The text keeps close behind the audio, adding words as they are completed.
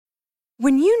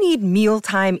When you need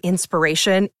mealtime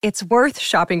inspiration, it's worth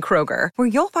shopping Kroger, where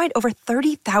you'll find over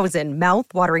 30,000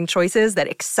 mouth-watering choices that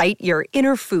excite your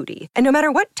inner foodie. And no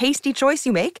matter what tasty choice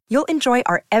you make, you'll enjoy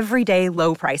our everyday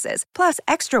low prices, plus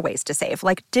extra ways to save,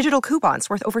 like digital coupons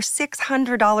worth over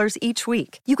 $600 each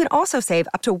week. You can also save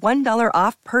up to $1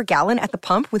 off per gallon at the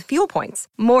pump with fuel points.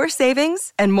 More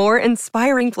savings and more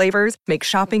inspiring flavors make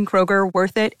shopping Kroger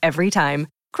worth it every time.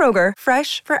 Kroger,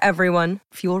 fresh for everyone.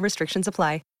 Fuel restrictions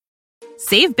apply.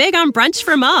 Save big on brunch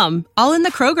for mom, all in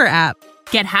the Kroger app.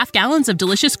 Get half gallons of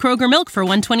delicious Kroger milk for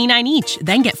 $1.29 each.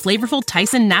 Then get flavorful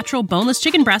Tyson natural boneless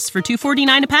chicken breasts for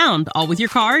 $2.49 a pound, all with your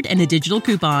card and a digital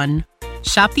coupon.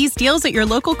 Shop these deals at your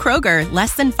local Kroger,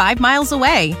 less than 5 miles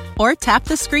away. Or tap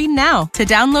the screen now to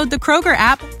download the Kroger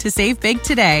app to save big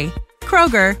today.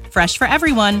 Kroger, fresh for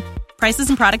everyone. Prices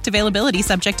and product availability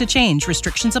subject to change.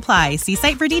 Restrictions apply. See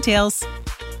site for details.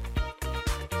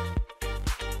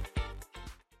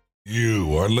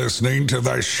 You are listening to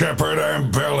the Shepherd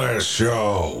and Billis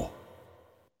Show.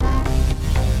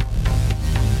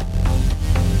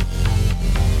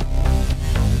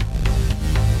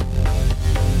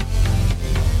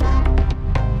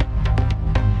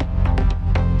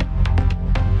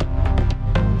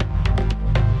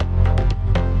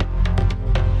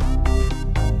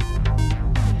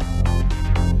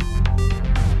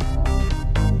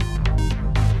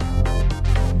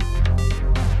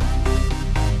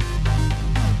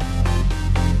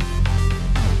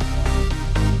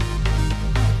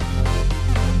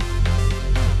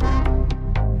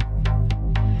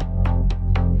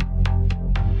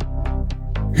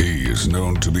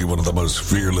 Known to be one of the most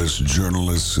fearless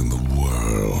journalists in the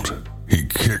world. He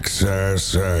kicks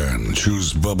ass and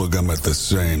chews bubblegum at the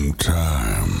same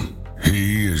time.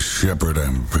 He is Shepherd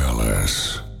and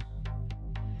Billis.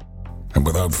 And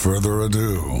without further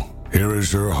ado, here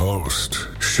is your host,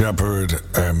 Shepherd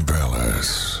and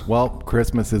Billis. Well,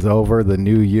 Christmas is over. The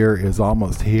new year is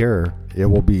almost here. It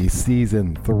will be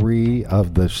season 3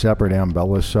 of the Shepherd and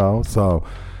Billis Show. So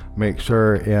make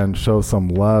sure and show some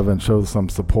love and show some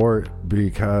support,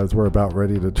 because we're about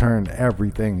ready to turn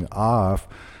everything off.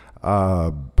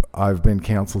 I've been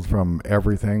canceled from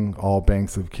everything. All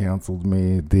banks have canceled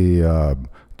me. The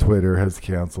Twitter has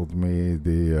canceled me.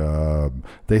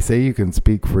 They say you can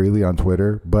speak freely on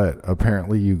Twitter, but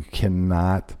apparently you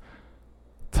cannot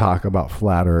talk about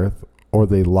Flat Earth, or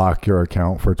they lock your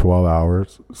account for 12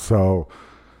 hours. So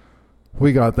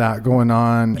we got that going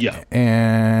on. Yeah.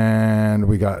 And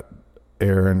we got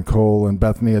Aaron Cole and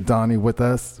Bethany Adani with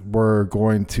us. We're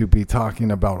going to be talking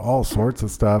about all sorts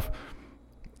of stuff.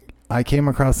 I came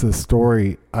across this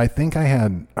story. I think I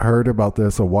had heard about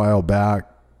this a while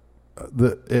back.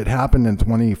 It happened in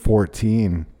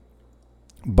 2014,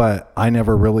 but I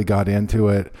never really got into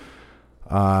it.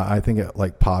 I think it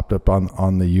like popped up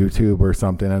on the YouTube or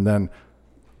something. And then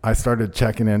I started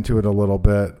checking into it a little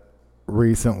bit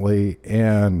recently,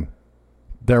 and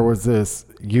there was this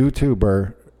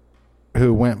YouTuber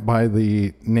who went by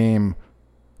the name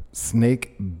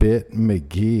Snake Bit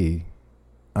McGee,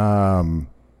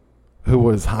 who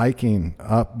was hiking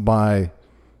up by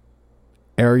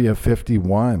Area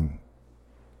 51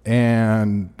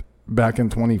 and back in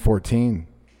 2014,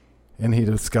 and he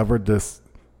discovered this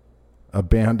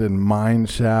abandoned mine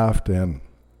shaft and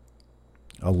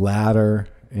a ladder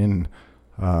in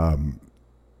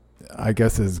I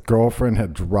guess his girlfriend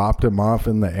had dropped him off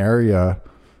in the area,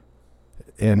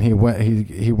 and he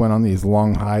went on these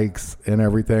long hikes and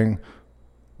everything.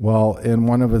 Well, in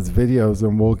one of his videos,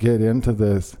 and we'll get into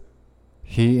this,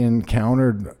 he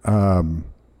encountered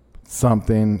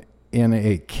something in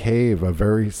a cave, a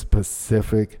very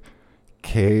specific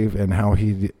cave, and how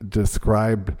he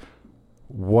described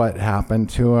what happened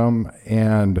to him.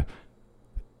 And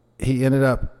he ended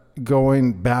up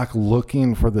going back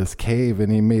looking for this cave, and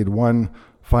he made one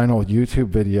final YouTube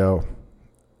video,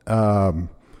 and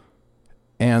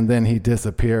then he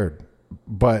disappeared.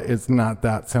 But it's not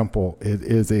that simple. It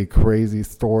is a crazy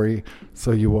story,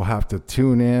 so you will have to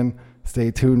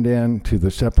stay tuned in to the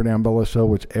Shepherd and Billis Show,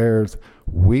 which airs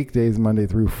weekdays Monday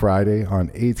through Friday on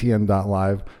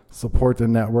atn.live. Support the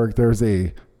network. There's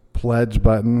a pledge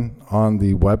button on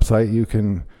the website you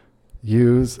can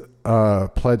use.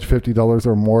 Pledge $50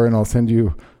 or more, and I'll send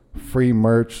you free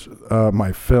merch,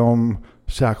 my film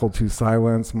Shackled to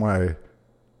Silence, my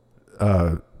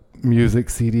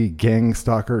music CD Gang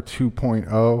Stalker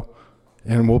 2.0,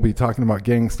 and we'll be talking about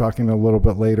gang stalking a little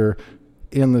bit later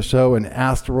in the show, and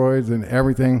asteroids and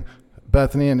everything.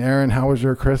 Bethany and Aaron, how was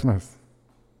your Christmas?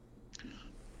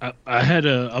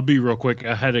 I'll be real quick.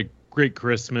 I had a great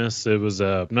Christmas. It was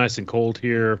nice and cold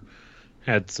here.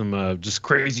 had some just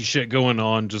crazy shit going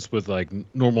on, just with like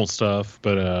normal stuff.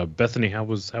 But Bethany, how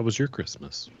was your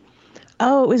Christmas?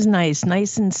 Oh, it was nice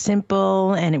and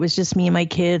simple. And it was just me and my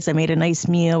kids. I made a nice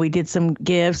meal. We did some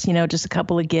gifts, just a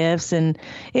couple of gifts. And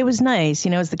it was nice.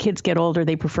 As the kids get older,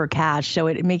 they prefer cash. So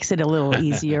it makes it a little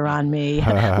easier on me.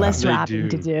 Less wrapping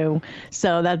to do.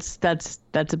 So that's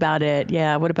about it.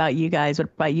 Yeah. What about you guys? What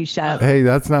about you, Shep? Hey,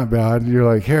 that's not bad. You're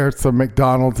like, here's some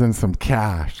McDonald's and some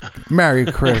cash. Merry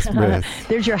Christmas.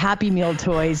 There's your Happy Meal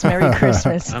toys. Merry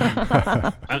Christmas.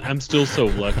 I'm still so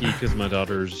lucky because my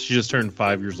daughter, she just turned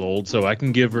 5 years old. So I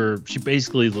can give her, she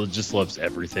basically just loves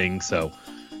everything. So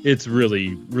it's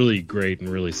really, really great and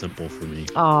really simple for me.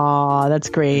 Oh, that's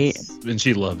great. And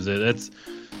she loves it.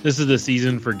 This is the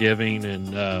season for giving.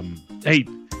 And hey,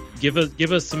 give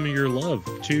us some of your love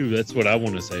too. That's what I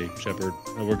want to say, Shepard.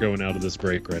 We're going out of this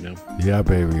break right now. Yeah,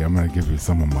 baby. I'm going to give you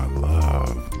some of my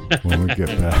love when we get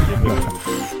back.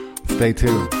 Stay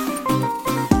tuned.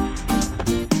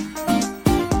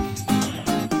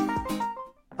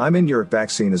 I'm in Your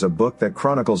Vaccine is a book that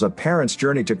chronicles a parent's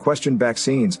journey to question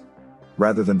vaccines.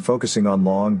 Rather than focusing on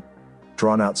long,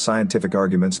 drawn-out scientific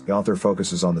arguments, the author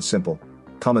focuses on the simple,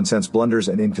 common-sense blunders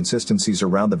and inconsistencies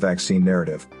around the vaccine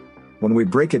narrative. When we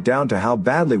break it down to how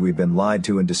badly we've been lied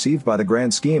to and deceived by the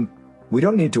grand scheme, we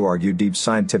don't need to argue deep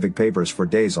scientific papers for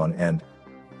days on end.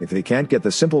 If they can't get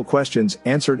the simple questions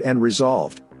answered and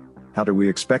resolved, how do we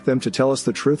expect them to tell us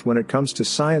the truth when it comes to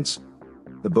science?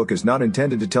 The book is not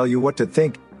intended to tell you what to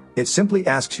think. It simply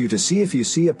asks you to see if you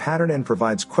see a pattern and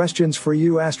provides questions for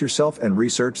you to ask yourself and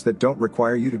research that don't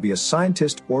require you to be a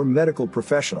scientist or medical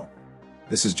professional.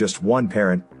 This is just one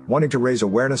parent wanting to raise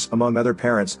awareness among other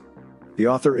parents. The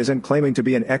author isn't claiming to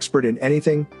be an expert in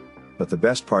anything, but the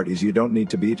best part is you don't need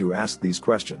to be to ask these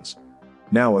questions.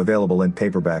 Now available in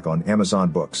paperback on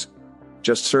Amazon Books.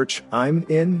 Just search I'm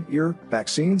in Your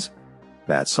Vaccines.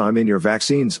 That's I'm in Your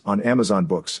Vaccines on Amazon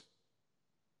Books.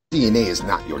 DNA is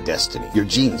not your destiny. Your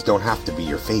genes don't have to be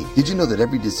your fate. Did you know that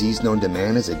every disease known to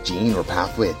man has a gene or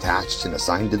pathway attached and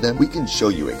assigned to them? We can show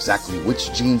you exactly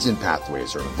which genes and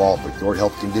pathways are involved with your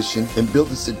health condition and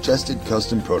build a suggested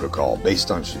custom protocol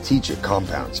based on strategic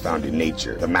compounds found in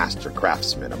nature, the master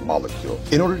craftsman of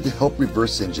molecules, in order to help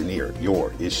reverse engineer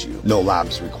your issue. No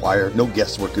labs required, no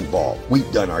guesswork involved. We've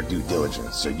done our due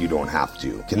diligence so you don't have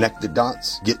to. Connect the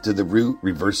dots, get to the root,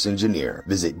 reverse engineer.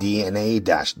 Visit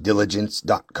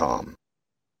dna-diligence.com.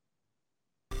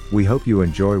 We hope you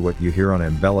enjoy what you hear on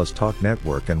Ambella's Talk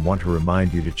Network and want to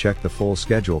remind you to check the full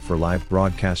schedule for live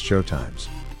broadcast showtimes.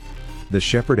 The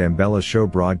Shepard Ambella Show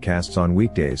broadcasts on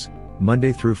weekdays,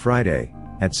 Monday through Friday,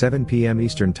 at 7 p.m.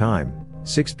 Eastern Time,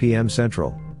 6 p.m.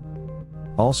 Central.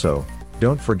 Also,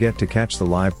 don't forget to catch the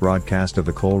live broadcast of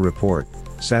the Cole Report,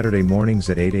 Saturday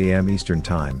mornings at 8 a.m. Eastern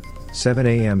Time, 7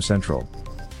 a.m. Central.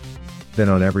 Then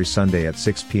on every Sunday at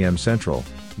 6 p.m. Central,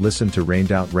 listen to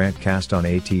Rained Out Rantcast on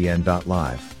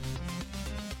atn.live.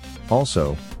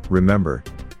 Also, remember,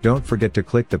 don't forget to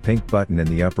click the pink button in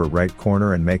the upper right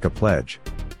corner and make a pledge.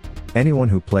 Anyone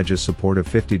who pledges support of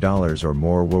 $50 or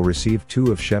more will receive 2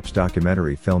 of Shep's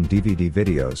documentary film DVD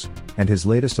videos, and his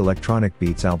latest electronic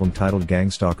beats album titled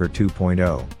Gangstalker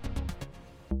 2.0.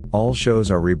 All shows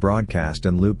are rebroadcast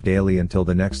and looped daily until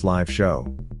the next live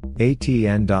show.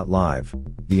 atn.live,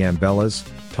 the Ambella's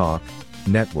Talk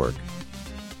Network.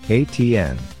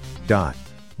 atn.live.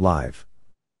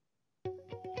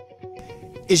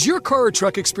 Is your car or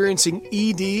truck experiencing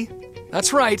ED?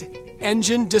 That's right,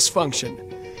 engine dysfunction.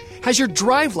 Has your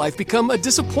drive life become a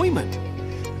disappointment?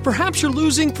 Perhaps you're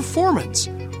losing performance,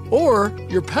 or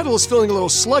your pedal is feeling a little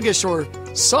sluggish or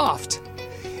soft.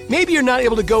 Maybe you're not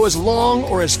able to go as long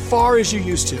or as far as you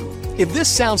used to. If this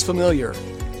sounds familiar,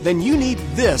 then you need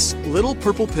this little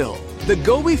purple pill. The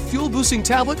Gobi Fuel Boosting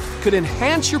Tablet could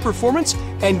enhance your performance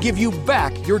and give you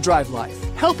back your drive life,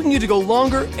 helping you to go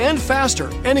longer and faster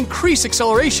and increase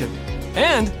acceleration,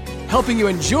 and helping you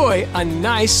enjoy a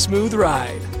nice, smooth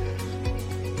ride.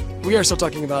 We are still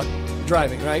talking about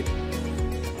driving, right?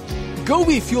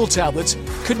 Gobi Fuel Tablets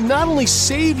could not only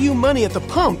save you money at the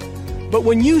pump, but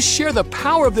when you share the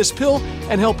power of this pill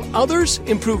and help others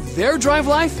improve their drive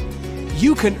life,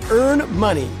 you can earn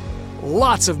money.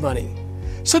 Lots of money.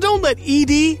 So don't let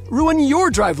ED ruin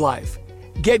your drive life.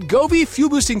 Get Gobi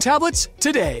Fuel Boosting Tablets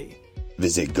today.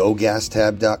 Visit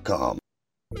GoGasTab.com.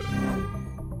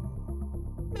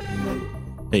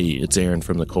 Hey, it's Aaron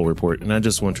from the Cole Report, and I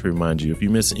just want to remind you, if you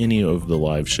miss any of the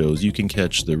live shows, you can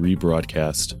catch the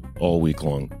rebroadcast all week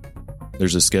long.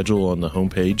 There's a schedule on the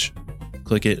homepage.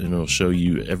 Click it and it'll show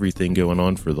you everything going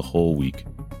on for the whole week.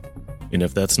 And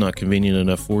if that's not convenient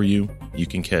enough for you, you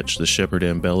can catch the Shepard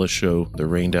Ambella Show, the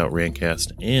Rained Out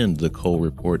Rantcast, and the Cole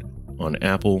Report on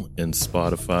Apple and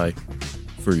Spotify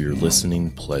for your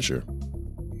listening pleasure.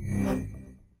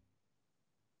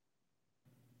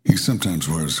 He sometimes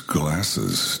wears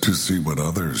glasses to see what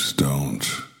others don't.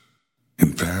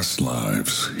 In past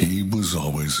lives, he was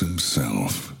always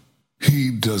himself.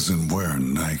 He doesn't wear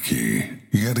Nike,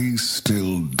 yet he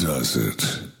still does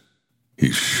it.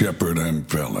 He's Shepard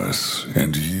Ambellas,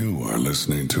 and you are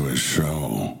listening to his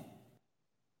show.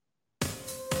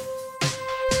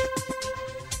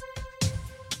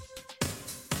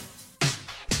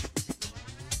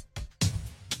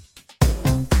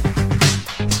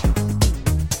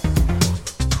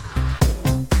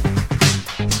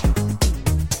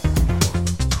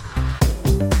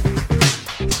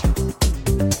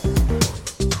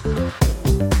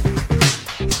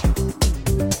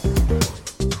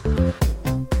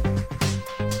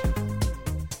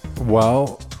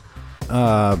 Well,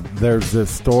 there's this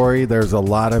story. There's a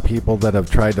lot of people that have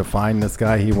tried to find this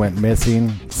guy. He went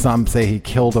missing. Some say he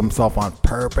killed himself on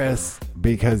purpose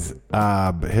because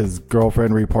his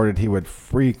girlfriend reported he would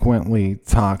frequently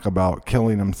talk about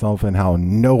killing himself and how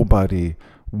nobody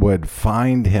would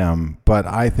find him. But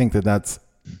I think that that's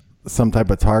some type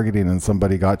of targeting, and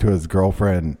somebody got to his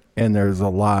girlfriend. And there's a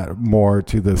lot more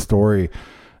to this story.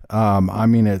 I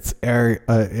mean, it's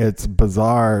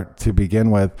bizarre to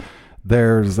begin with.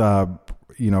 There's,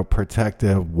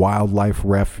 protective wildlife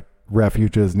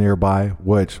refuges nearby,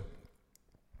 which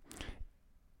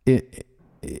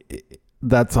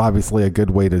that's obviously a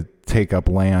good way to take up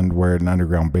land where an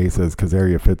underground base is, because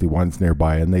Area 51's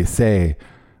nearby. And they say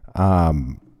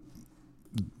that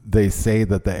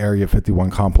the Area 51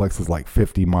 complex is like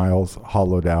 50 miles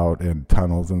hollowed out and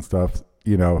tunnels and stuff.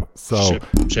 So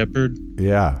Shepard.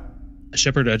 Yeah.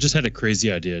 Shepard, I just had a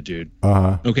crazy idea, dude.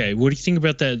 Uh-huh. Okay, what do you think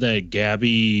about that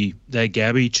Gabby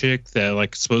chick that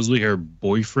like supposedly her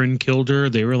boyfriend killed her?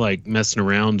 They were like messing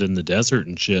around in the desert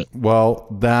and shit. Well,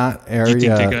 that area. Do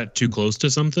you think they got too close to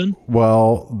something?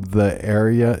 Well, the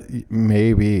area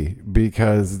maybe,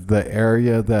 because the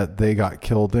area that they got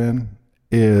killed in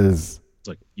is it's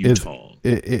like Utah.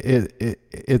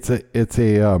 It's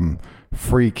a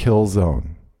free kill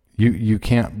zone. You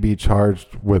can't be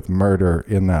charged with murder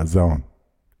in that zone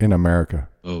in America.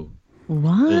 Oh.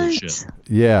 What? Bullshit.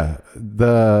 Yeah.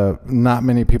 Not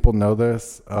many people know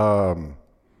this. Hopefully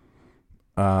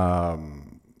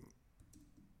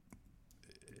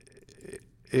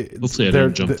I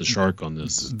didn't jump the shark on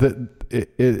this.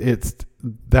 It's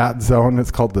that zone. It's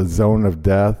called the zone of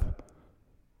death.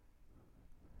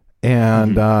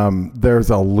 And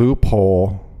there's a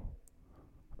loophole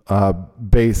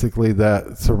basically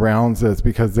that surrounds this,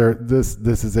 because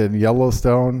this is in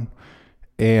Yellowstone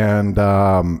and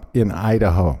in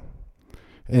Idaho,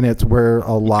 and it's where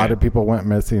a lot of people went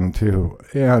missing too.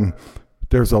 And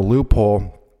there's a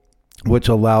loophole which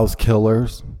allows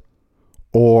killers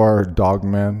or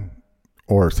dogmen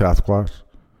or Sasquatch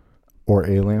or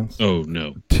aliens to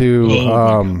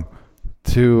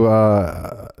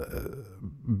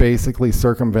basically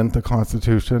circumvent the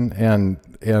Constitution and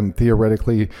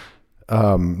theoretically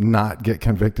not get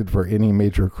convicted for any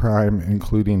major crime,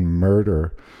 including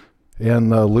murder.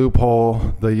 And the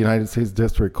loophole, the United States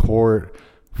District Court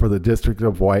for the District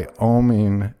of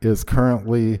Wyoming is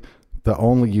currently the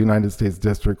only United States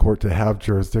District Court to have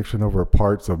jurisdiction over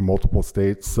parts of multiple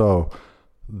states. So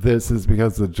this is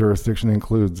because the jurisdiction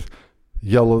includes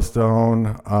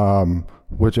Yellowstone,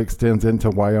 which extends into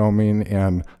Wyoming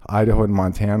and Idaho and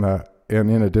Montana. And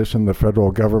in addition, the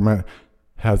federal government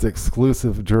has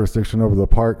exclusive jurisdiction over the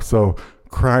park. So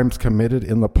crimes committed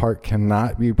in the park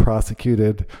cannot be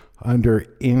prosecuted under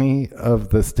any of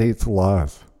the state's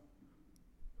laws.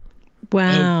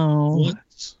 Wow.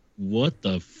 What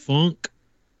the funk?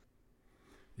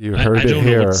 You heard it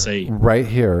here, right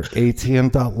here.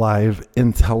 ATN.live,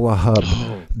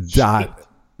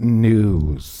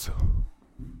 IntelliHub.news.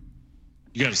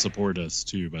 You got to support us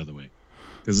too, by the way,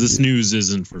 because this news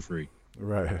isn't for free.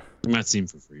 Right. It might seem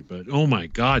for free, but oh my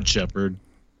God, Shepard,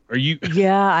 are you?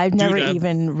 Yeah, I've never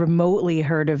even remotely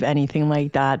heard of anything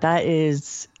like that. That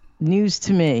is news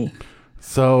to me.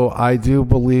 So I do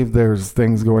believe there's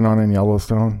things going on in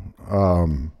Yellowstone,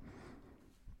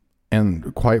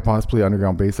 and quite possibly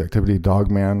underground base activity,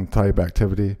 dogman type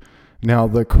activity. Now,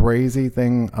 the crazy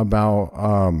thing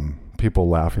about people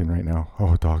laughing right now,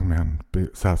 oh, dogman,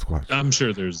 Sasquatch. I'm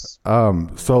sure there's.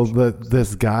 So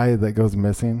this guy that goes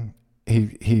missing,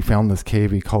 he found this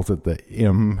cave. He calls it the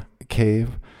M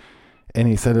cave. And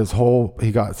he said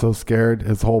he got so scared,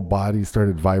 his whole body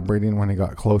started vibrating when he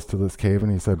got close to this cave.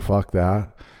 And he said, fuck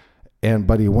that.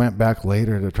 But he went back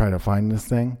later to try to find this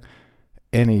thing.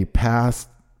 And he passed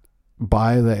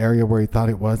by the area where he thought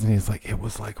it was, and he's like, it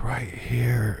was like right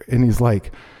here, and he's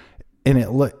like,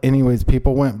 and anyways,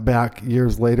 people went back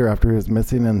years later after he was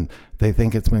missing, and they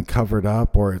think it's been covered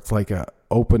up, or it's like a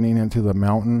opening into the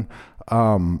mountain,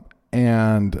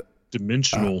 and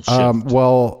dimensional shift.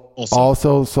 Well,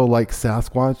 also, so like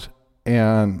Sasquatch,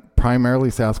 and primarily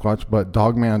Sasquatch, but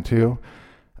Dogman too,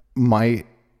 might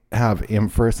have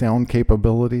infrasound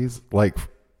capabilities. Like,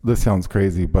 this sounds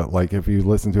crazy, but like if you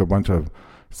listen to a bunch of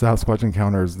Sasquatch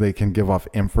encounters, they can give off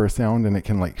infrasound, and it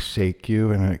can like shake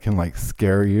you, and it can like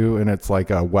scare you, and it's like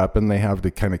a weapon they have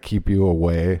to kind of keep you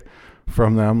away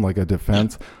from them, like a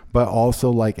defense. But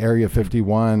also, like Area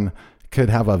 51 could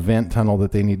have a vent tunnel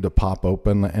that they need to pop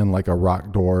open, and like a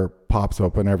rock door pops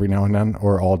open every now and then,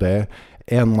 or all day,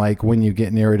 and like when you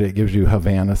get near it, it gives you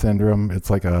Havana syndrome. It's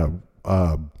like a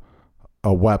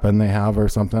weapon they have or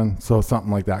something. So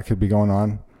something like that could be going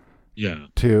on. Yeah.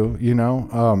 Too, you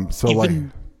know. So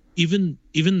even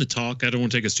the talk, I don't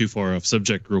want to take us too far off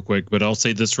subject real quick, but I'll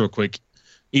say this real quick.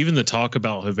 Even the talk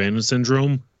about Havana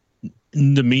syndrome,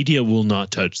 the media will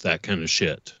not touch that kind of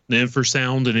shit. The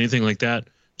infrasound and anything like that,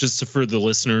 just for the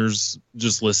listeners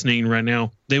just listening right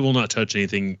now, they will not touch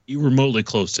anything remotely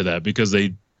close to that, because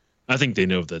I think they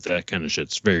know that kind of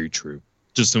shit's very true.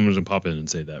 Just someone to pop in and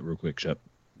say that real quick, Shep.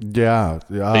 Yeah.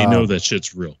 They know that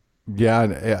shit's real.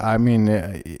 Yeah, I mean,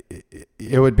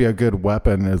 it would be a good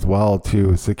weapon as well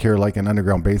to secure like an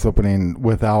underground base opening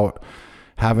without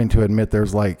having to admit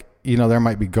there's like, you know, there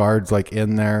might be guards like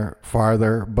in there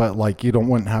farther, but like you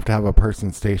wouldn't have to have a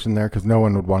person stationed there, because no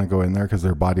one would want to go in there because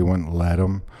their body wouldn't let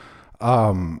them.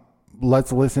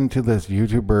 Let's listen to this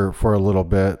YouTuber for a little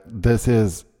bit. This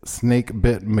is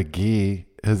Snakebit McGee.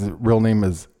 His real name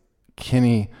is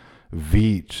Kenny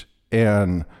Veach,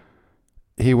 and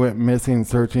he went missing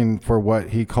searching for what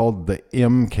he called the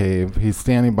M Cave. He's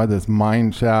standing by this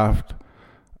mine shaft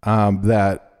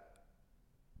that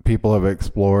people have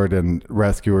explored, and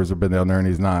rescuers have been down there, and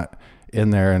he's not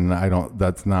in there. And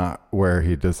that's not where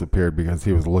he disappeared, because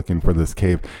he was looking for this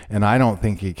cave. And I don't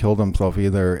think he killed himself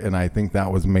either. And I think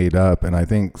that was made up, and I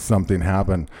think something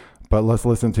happened. But let's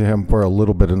listen to him for a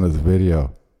little bit in this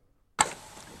video.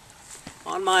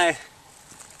 On my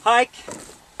hike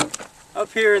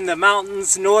up here in the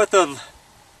mountains north of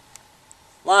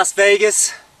Las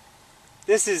Vegas,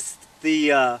 this is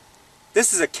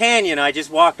a canyon I just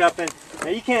walked up in. Now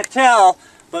you can't tell,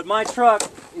 but my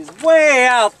truck is way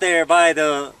out there by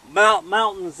the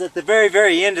mountains at the very,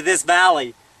 very end of this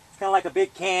valley. It's kind of like a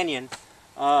big canyon.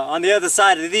 On the other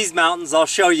side of these mountains, I'll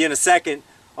show you in a second,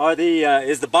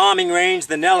 is the bombing range,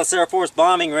 the Nellis Air Force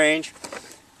bombing range.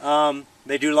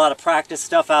 They do a lot of practice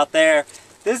stuff out there.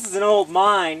 This is an old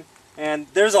mine, and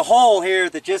there's a hole here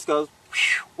that just goes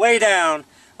way down.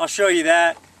 I'll show you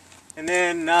that. And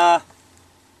then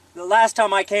the last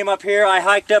time I came up here, I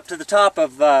hiked up to the top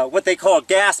of what they call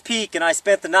Gas Peak, and I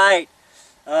spent the night.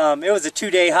 It was a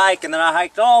 2-day hike, and then I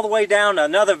hiked all the way down to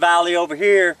another valley over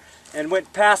here and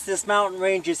went past this mountain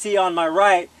range you see on my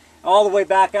right, all the way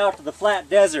back out to the flat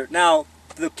desert. Now,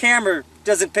 the camera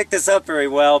doesn't pick this up very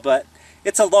well, but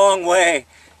it's a long way,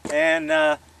 and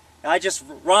I just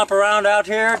romp around out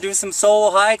here, do some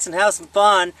solo hikes, and have some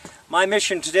fun. My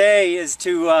mission today is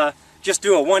to just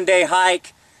do a 1-day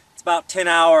hike. It's about a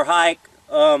 10-hour hike.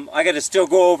 I got to still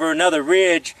go over another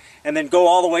ridge and then go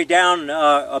all the way down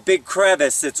a big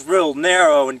crevice. It's real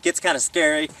narrow and gets kind of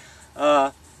scary.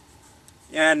 I'm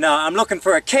looking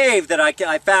for a cave that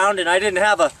I found, and I didn't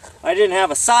have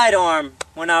a sidearm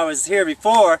when I was here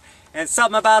before, and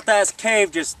something about that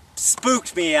cave just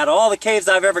spooked me. Out of all the caves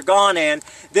I've ever gone in,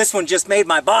 this one just made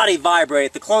my body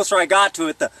vibrate. The closer I got to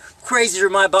it, the crazier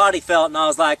my body felt, and I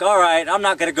was like, all right, I'm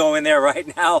not going to go in there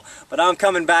right now, but I'm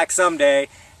coming back someday.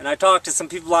 And I talked to some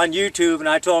people on YouTube, and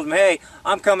I told them, hey,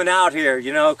 I'm coming out here,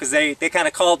 you know, because they kind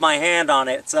of called my hand on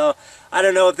it. So I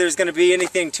don't know if there's going to be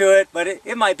anything to it, but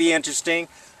it might be interesting.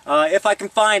 If I can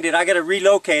find it, I got to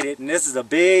relocate it, and this is a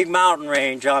big mountain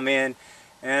range I'm in,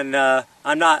 and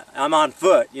I'm on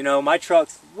foot, you know. My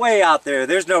truck's way out there.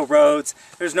 There's no roads,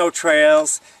 there's no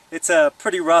trails. It's a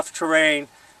pretty rough terrain.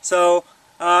 So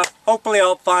hopefully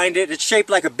I'll find it. It's shaped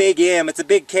like a big M. It's a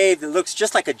big cave that looks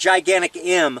just like a gigantic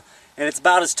M, and it's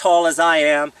about as tall as I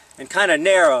am and kind of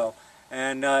narrow,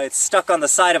 and it's stuck on the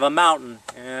side of a mountain.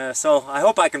 So I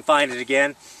hope I can find it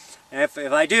again. And if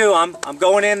I do, I'm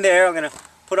going in there. I'm gonna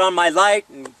put on my light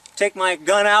and take my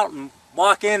gun out and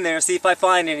walk in there, see if I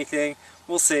find anything.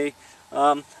 We'll see.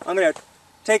 I'm gonna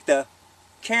take the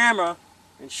camera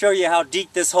and show you how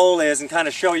deep this hole is and kind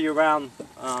of show you around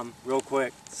real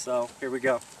quick. So here we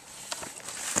go.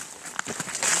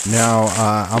 Now,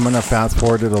 I'm going to fast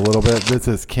forward it a little bit. This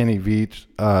is Kenny Veach.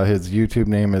 His YouTube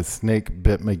name is Snake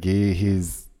Bit McGee.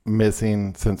 He's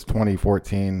missing since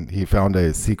 2014. He found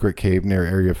a secret cave near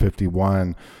Area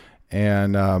 51.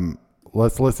 And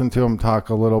let's listen to him talk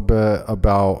a little bit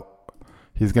about,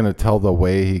 he's going to tell the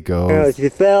way he goes. If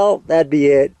you fell, that'd be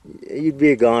it. You'd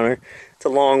be a goner. It's a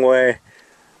long way.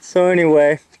 So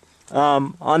anyway,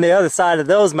 on the other side of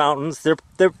those mountains,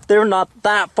 they're not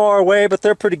that far away, but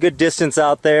they're pretty good distance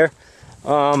out there.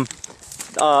 On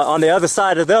the other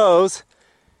side of those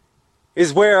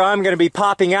is where I'm going to be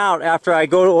popping out after I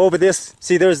go over this.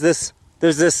 See, there's this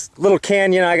little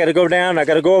canyon I got to go down. I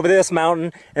got to go over this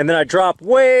mountain, and then I drop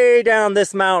way down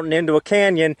this mountain into a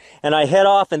canyon, and I head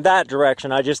off in that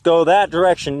direction. I just go that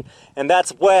direction, and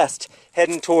that's west,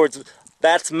 heading towards.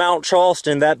 That's Mount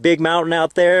Charleston, that big mountain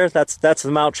out there. That's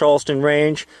the Mount Charleston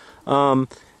range. And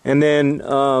then,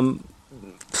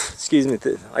 excuse me,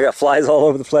 I got flies all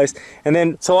over the place. And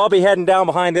then, so I'll be heading down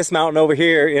behind this mountain over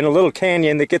here in a little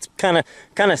canyon that gets kind of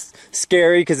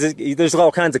scary because there's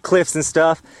all kinds of cliffs and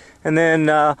stuff. And then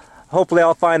hopefully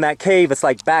I'll find that cave. It's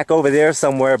like back over there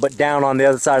somewhere, but down on the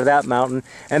other side of that mountain.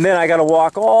 And then I got to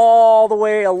walk all the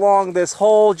way along this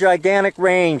whole gigantic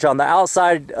range on the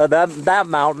outside of that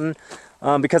mountain.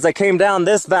 Because I came down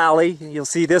this valley, you'll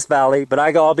see this valley, but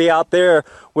I'll be out there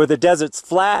where the desert's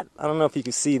flat. I don't know if you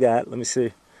can see that. Let me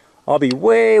see. I'll be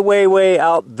way, way, way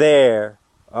out there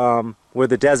where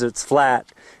the desert's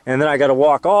flat. And then I got to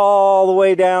walk all the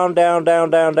way down,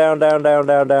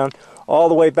 all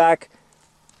the way back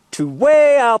to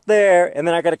way out there. And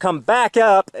then I got to come back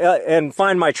up and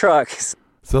find my truck.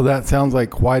 So that sounds like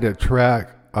quite a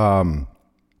trek.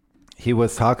 He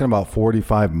was talking about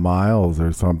 45 miles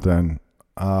or something.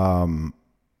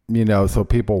 So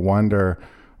people wonder,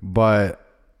 but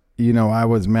I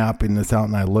was mapping this out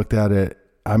and I looked at it.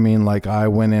 I mean, like I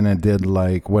went in and did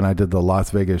when I did the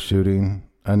Las Vegas shooting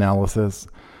analysis,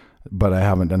 but I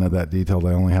haven't done it that detailed.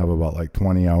 I only have about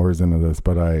 20 hours into this,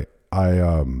 but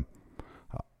I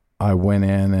went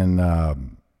in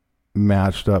and,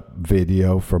 matched up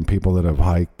video from people that have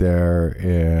hiked there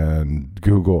and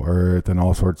Google Earth and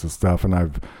all sorts of stuff. And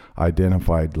I've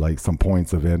identified some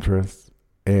points of interest.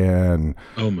 And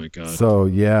oh my god, so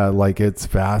yeah, it's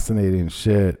fascinating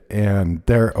shit. And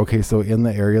so in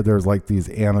the area there's these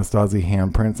Anasazi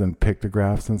handprints and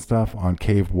pictographs and stuff on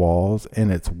cave walls,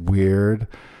 and it's weird.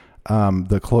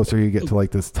 The closer you get to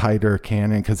this tighter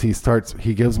canyon, because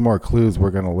he gives more clues we're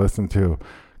going to listen to,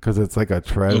 because it's like a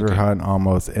treasure hunt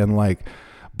almost. And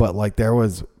but there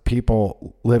was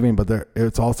people living, but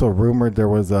it's also rumored there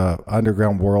was a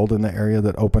underground world in the area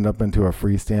that opened up into a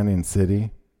freestanding city.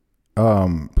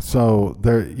 So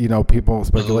there, people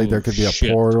speculate there could be a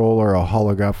portal or a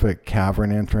holographic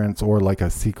cavern entrance or a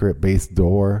secret base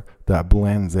door that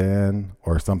blends in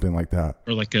or something like that.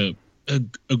 Or like a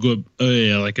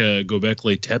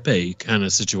Göbekli Tepe kind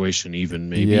of situation, even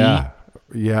maybe.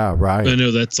 Yeah, right. I know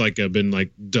that's been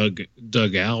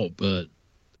dug out, but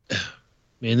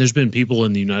man, there's been people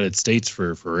in the United States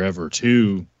for forever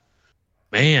too.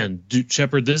 Man, dude,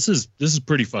 Shepard, this is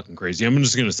pretty fucking crazy. I'm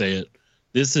just gonna say it.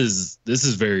 This is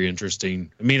very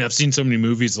interesting. I mean, I've seen so many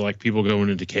movies people going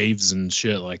into caves and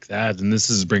shit like that, and this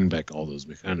is bringing back all those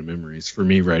kind of memories for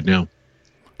me right now.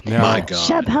 My God.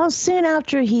 Shep, how soon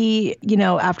after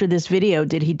after this video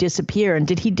did he disappear? And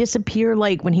did he disappear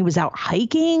when he was out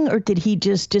hiking, or did he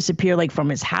just disappear from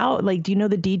his house? Do you know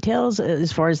the details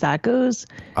as far as that goes?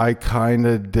 I kind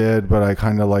of did, but I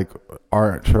kind of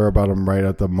aren't sure about him right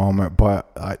at the moment.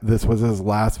 But this was his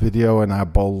last video, and I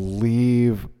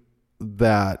believe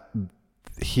that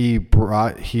he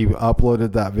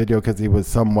uploaded that video because he was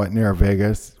somewhat near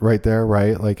Vegas right there,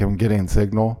 right? Him getting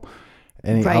signal.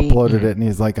 And he uploaded it, and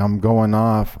he's like, I'm going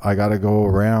off. I got to go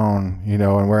around,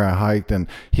 and where I hiked. And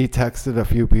he texted a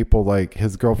few people,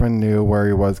 his girlfriend knew where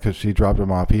he was because she dropped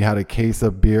him off. He had a case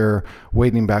of beer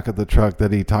waiting back at the truck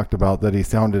that he talked about that he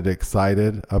sounded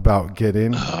excited about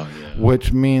getting,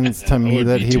 which means to me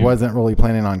that he wasn't really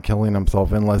planning on killing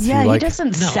himself unless he he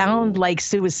doesn't sound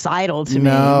suicidal to me.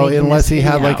 No, unless he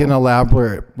had an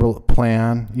elaborate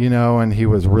plan, and he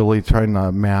was really trying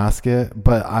to mask it.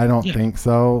 But I don't think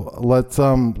so. Let's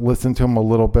listen to him a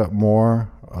little bit more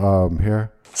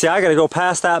here. See, I got to go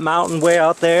past that mountain way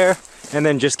out there and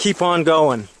then just keep on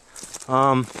going.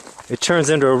 It turns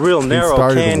into a real narrow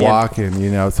canyon. He started walking,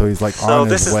 so he's on his way. So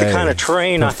this is the kind of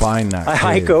terrain I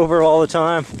hike over all the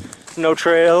time. No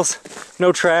trails,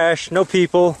 no trash, no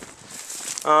people.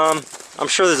 I'm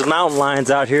sure there's mountain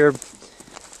lions out here.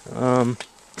 And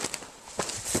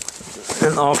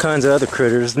all kinds of other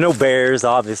critters. No bears,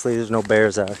 obviously. There's no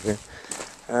bears out here.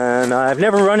 And I've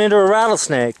never run into a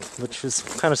rattlesnake, which is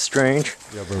kind of strange.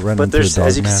 But there's,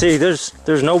 as you can see,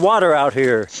 there's no water out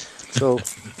here. So,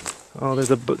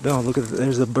 there's a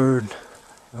bird.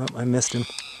 Oh, I missed him.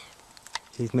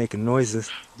 He's making noises.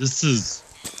 This is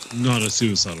not a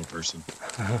suicidal person.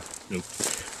 Nope.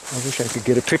 I wish I could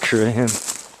get a picture of him.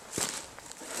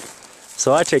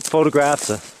 So I take photographs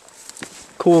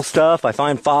of cool stuff. I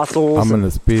find fossils. I'm going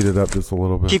to speed it up just a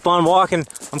little bit. Keep on walking.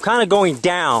 I'm kind of going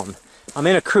down. I'm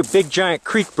in a big giant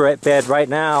creek bed right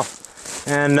now.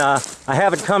 And I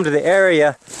haven't come to the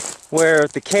area where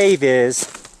the cave is.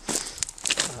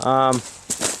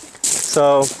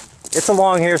 So it's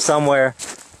along here somewhere.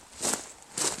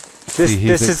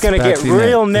 This is going to get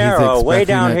real narrow way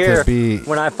down here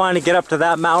when I finally get up to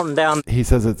that mountain down. He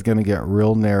says it's going to get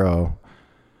real narrow.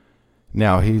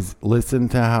 Now, listen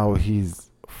to how he's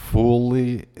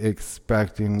fully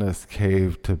expecting this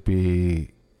cave to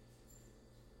be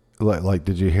like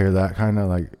did you hear that kind of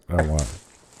like, oh wow.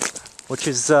 Which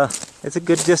is, it's a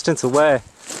good distance away.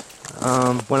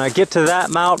 When I get to that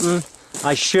mountain,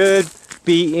 I should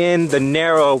be in the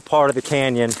narrow part of the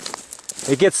canyon.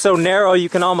 It gets so narrow you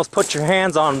can almost put your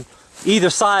hands on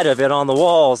either side of it on the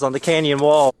walls, on the canyon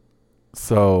wall.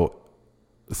 So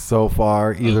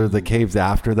far, either the cave's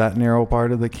after that narrow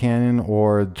part of the canyon,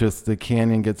 or just the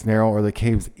canyon gets narrow, or the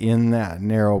cave's in that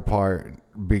narrow part,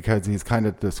 because he's kind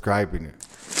of describing it.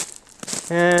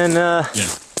 And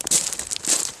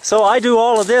so I do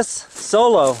all of this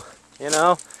solo, and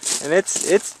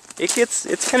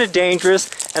it's kind of dangerous.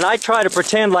 And I try to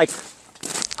pretend like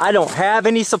I don't have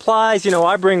any supplies.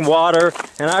 I bring water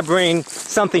and I bring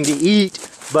something to eat,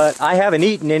 but I haven't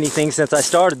eaten anything since I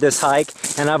started this hike,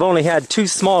 and I've only had 2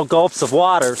 small gulps of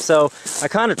water. So I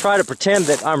kind of try to pretend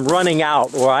that I'm running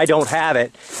out or I don't have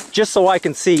it, just so I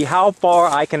can see how far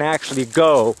I can actually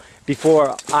go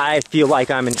before I feel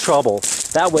like I'm in trouble.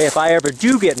 That way, if I ever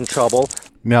do get in trouble...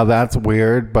 Now, that's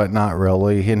weird, but not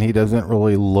really. And he doesn't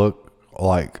really look,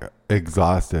 like,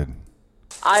 exhausted.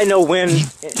 I know when...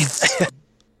 I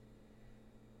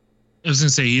was going to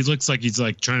say, he looks like he's,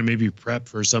 like, trying to maybe prep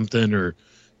for something, or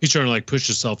he's trying to, like, push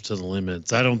himself to the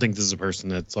limits. I don't think this is a person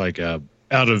that's, like, out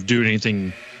of doing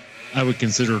anything I would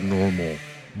consider normal.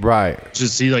 Right.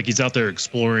 Just see, like, he's out there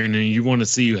exploring, and you want to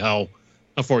see how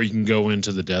far you can go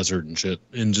into the desert and shit,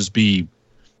 and just be,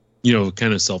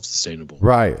 kind of self-sustainable.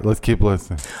 Right. Let's keep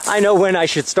listening. I know when I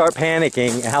should start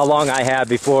panicking, how long I have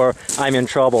before I'm in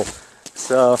trouble.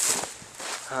 So,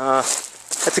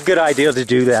 that's a good idea to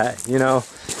do that,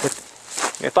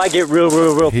 If I get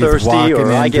real thirsty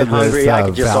or I get hungry, I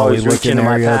can just always reach into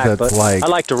my pack. But I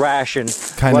like to ration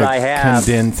what I have,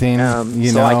 condensing,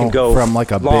 so I can go from like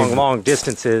a long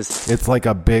distances. It's like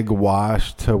a big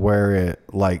wash to where it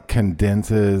like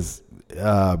condenses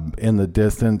in the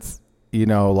distance.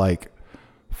 Like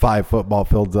 5 football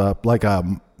fields up, like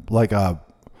a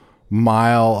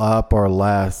mile up or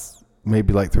less,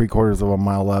 maybe like 3/4 of a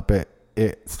mile up.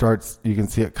 It starts, you can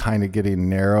see it kind of getting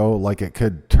narrow, like it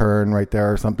could turn right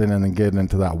there or something and then get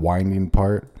into that winding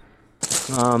part.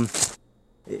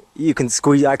 You can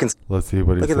squeeze, let's see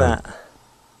what he says. Look at that.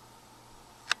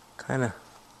 Kind of.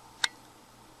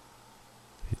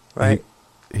 Right?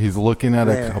 He's looking at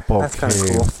a couple of caves,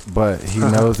 cool. But he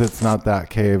knows it's not that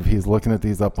cave. He's looking at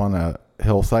these up on a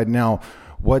hillside. Now,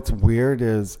 what's weird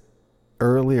is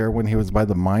earlier when he was by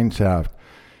the mine shaft,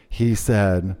 he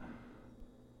said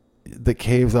the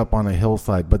cave's up on a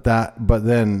hillside, but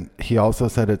then he also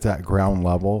said it's at ground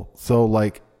level. So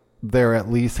like there at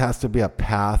least has to be a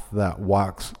path that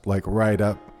walks like right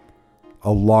up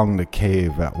along the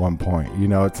cave at one point.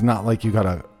 It's not like you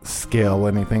gotta scale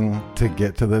anything to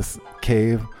get to this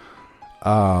cave,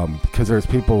 because there's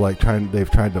people like they've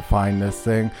tried to find this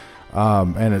thing,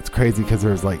 and it's crazy because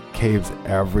there's like caves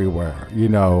everywhere.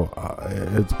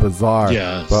 It's bizarre.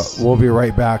 Yes. But we'll be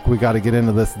right back. We got to get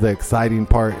into this. The exciting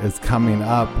part is coming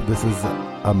up. This is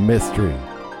a mystery.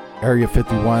 Area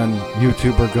 51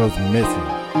 YouTuber goes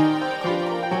missing.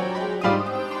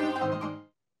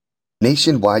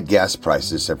 Nationwide gas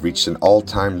prices have reached an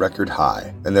all-time record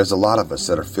high, and there's a lot of us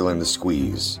that are feeling the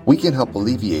squeeze. We can help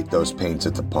alleviate those pains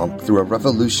at the pump through a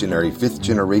revolutionary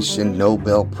 5th-generation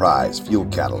Nobel Prize fuel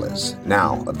catalyst,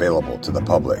 now available to the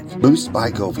public. Boost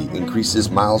by Govee increases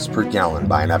miles per gallon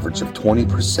by an average of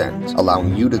 20%,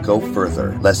 allowing you to go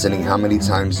further, lessening how many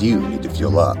times you need to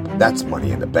fuel up. That's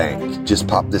money in the bank. Just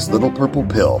pop this little purple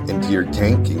pill into your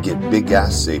tank and get big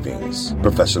gas savings.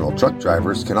 Professional truck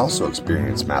drivers can also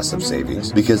experience massive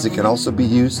savings because it can also be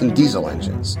used in diesel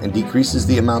engines and decreases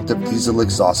the amount of diesel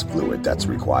exhaust fluid that's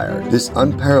required. This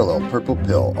unparalleled purple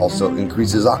pill also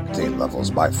increases octane levels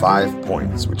by 5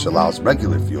 points, which allows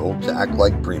regular fuel to act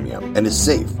like premium, and is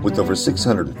safe with over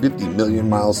 650 million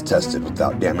miles tested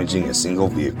without damaging a single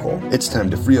vehicle. It's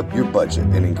time to free up your budget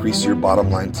and increase your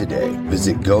bottom line today.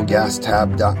 Visit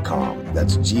GoGasTab.com.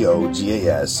 That's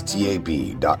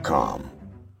GoGasTab.com.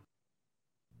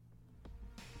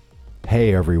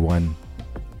 Hey everyone,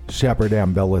 Shepherd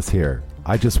Ambellas here.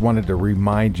 I just wanted to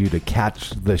remind you to catch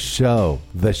the show,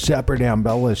 The Shepherd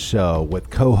Ambellas Show, with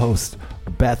co-hosts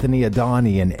Bethany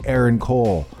Adani and Aaron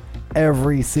Cole,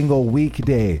 every single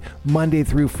weekday, Monday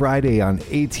through Friday on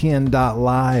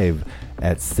ATN.live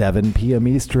at 7 p.m.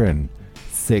 Eastern,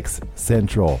 6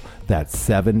 Central. That's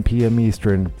 7 p.m.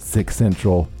 Eastern, 6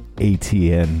 Central,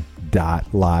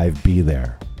 ATN.live. Be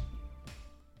there.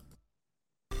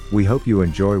 We hope you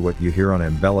enjoy what you hear on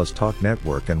Ambellas Talk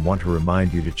Network and want to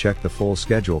remind you to check the full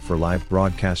schedule for live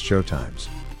broadcast showtimes.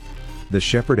 The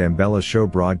Shepherd Ambellas Show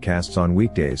broadcasts on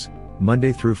weekdays,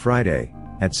 Monday through Friday,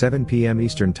 at 7 p.m.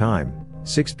 Eastern Time,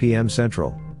 6 p.m.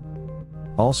 Central.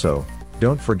 Also,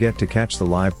 don't forget to catch the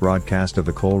live broadcast of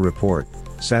the Cole Report,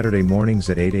 Saturday mornings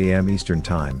at 8 a.m. Eastern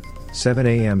Time, 7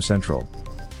 a.m. Central.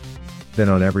 Then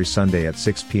on every Sunday at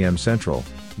 6 p.m. Central,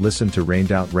 listen to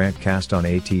Rained Out Rantcast on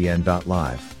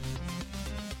ATN.live.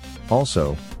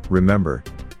 Also, remember,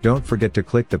 don't forget to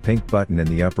click the pink button in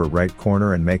the upper right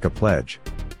corner and make a pledge.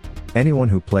 Anyone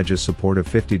who pledges support of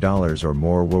 $50 or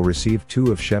more will receive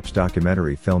 2 of Shep's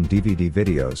documentary film DVD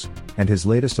videos, and his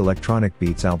latest electronic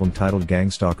beats album titled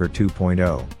Gangstalker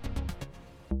 2.0.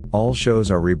 All shows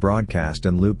are rebroadcast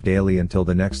and looped daily until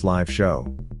the next live show.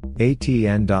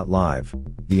 ATN.live,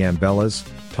 the Ambellas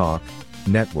Talk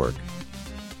Network.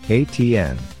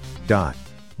 ATN.live.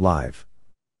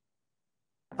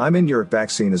 I'm in Your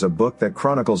Vaccine is a book that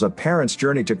chronicles a parent's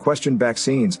journey to question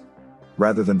vaccines.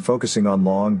 Rather than focusing on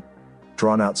long,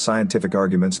 drawn-out scientific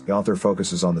arguments, the author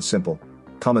focuses on the simple,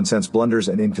 common-sense blunders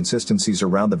and inconsistencies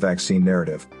around the vaccine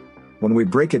narrative. When we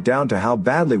break it down to how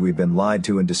badly we've been lied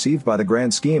to and deceived by the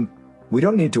grand scheme, we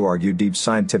don't need to argue deep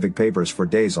scientific papers for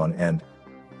days on end.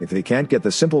 If they can't get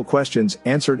the simple questions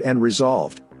answered and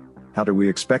resolved, how do we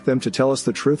expect them to tell us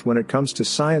the truth when it comes to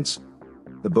science?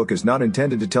 The book is not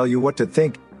intended to tell you what to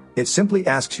think. It simply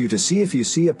asks you to see if you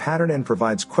see a pattern and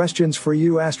provides questions for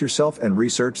you to ask yourself and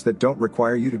research that don't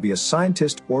require you to be a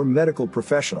scientist or medical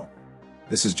professional.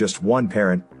 This is just one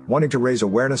parent wanting to raise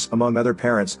awareness among other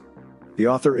parents. The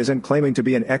author isn't claiming to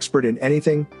be an expert in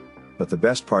anything, but the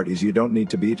best part is you don't need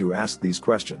to be to ask these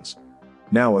questions.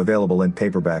 Now available in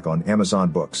paperback on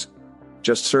Amazon Books.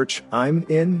 Just search I'm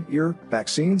in Your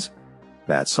Vaccines.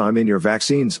 That's I'm in Your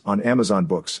Vaccines on Amazon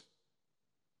Books.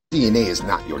 DNA is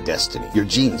not your destiny. Your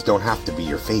genes don't have to be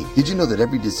your fate. Did you know that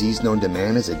every disease known to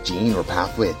man has a gene or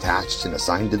pathway attached and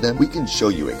assigned to them? We can show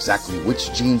you exactly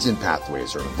which genes and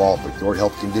pathways are involved with your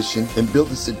health condition and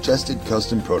build a suggested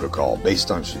custom protocol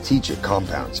based on strategic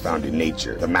compounds found in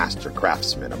nature, the master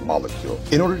craftsman of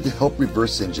molecules, in order to help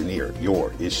reverse engineer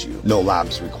your issue. No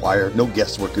labs required, no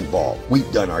guesswork involved. We've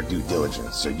done our due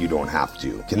diligence so you don't have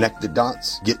to. Connect the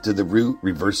dots, get to the root,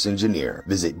 reverse engineer.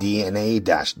 Visit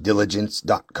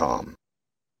DNA-diligence.com.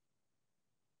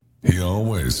 He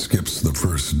always skips the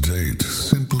first date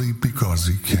simply because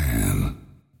he can.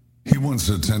 He once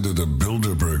attended a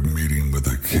Bilderberg meeting with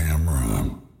a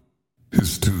camera.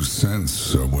 His 2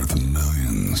 cents are worth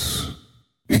millions.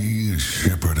 He is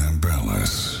Shepherd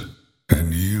Ambellas,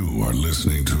 and you are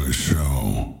listening to his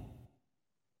show.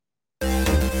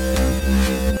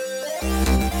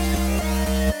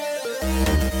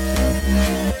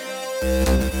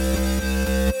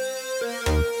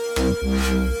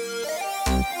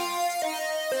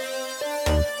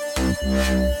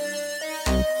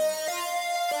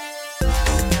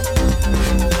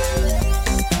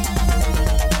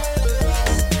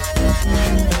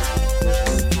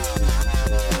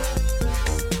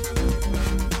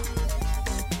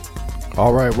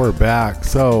 All right, we're back.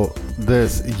 So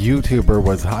this YouTuber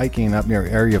was hiking up near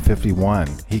Area 51.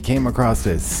 He came across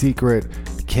a secret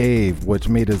cave which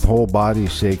made his whole body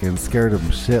shake and scared him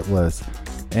shitless,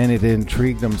 and it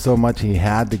intrigued him so much he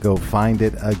had to go find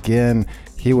it again.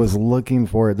 He was looking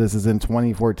for it. This is in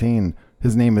 2014.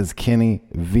 His name is Kenny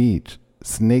Veach,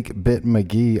 Snake Bit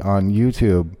McGee on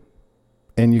YouTube,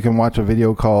 and you can watch a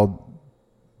video called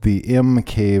The M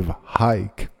Cave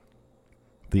Hike.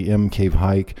 The M Cave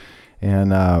Hike.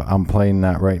 And I'm playing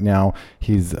that right now.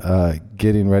 He's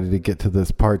getting ready to get to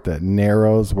this part that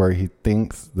narrows where he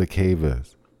thinks the cave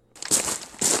is.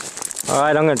 All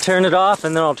right, I'm going to turn it off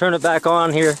and then I'll turn it back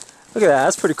on here. Look at that.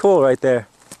 That's pretty cool right there.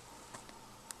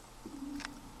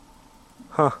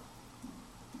 Huh.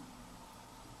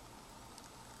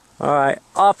 Alright,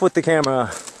 off with the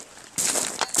camera.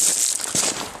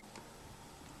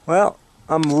 Well,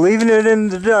 I'm leaving it in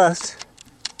the dust.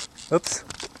 Oops.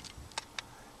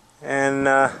 And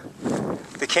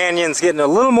the canyon's getting a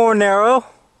little more narrow.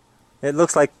 It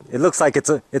looks like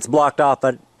it's blocked off,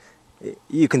 but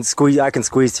I can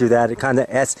squeeze through that. It kind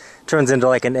of turns into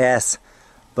like an S,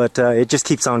 but it just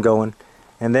keeps on going.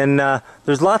 And then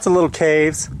there's lots of little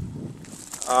caves,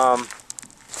 but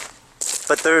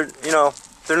they're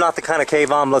not the kind of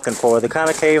cave I'm looking for. The kind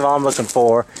of cave I'm looking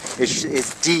for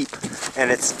is deep,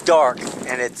 and it's dark,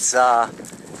 and it's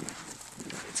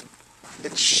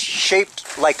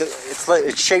shaped like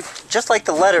it's shaped just like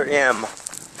the letter M.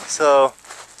 So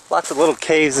lots of little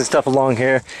caves and stuff along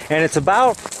here, and it's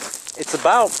about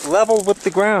level with the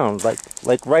ground, like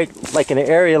in an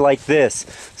area like this.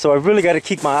 So I really got to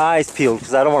keep my eyes peeled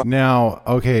because I don't want to. Now,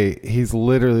 okay, he's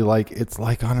literally like, it's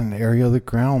like on an area of the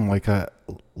ground,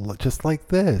 just like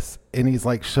this, and he's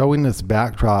like showing this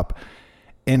backdrop,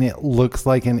 and it looks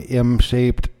like an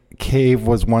M-shaped cave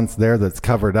was once there that's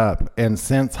covered up. And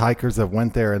since hikers have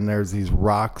went there, and there's these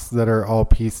rocks that are all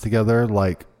pieced together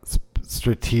like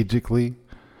strategically.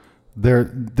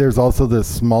 There's also this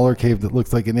smaller cave that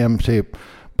looks like an M shape,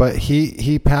 but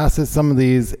he passes some of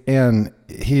these, and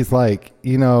he's like,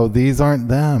 these aren't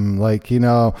them,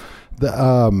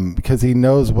 because he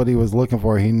knows what he was looking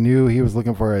for. He knew he was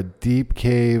looking for a deep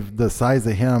cave the size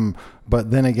of him,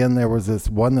 but then again, there was this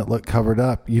one that looked covered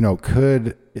up.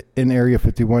 Could an Area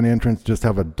 51 entrance just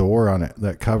have a door on it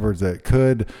that covers it?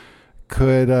 Could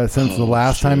since the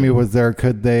last time he was there,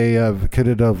 could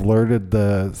it have alerted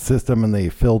the system and they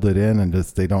filled it in and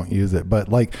just they don't use it? But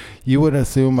you would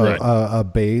assume a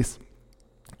base.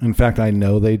 In fact, I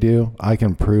know they do. I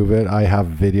can prove it. I have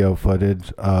video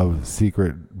footage of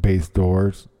secret base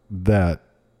doors that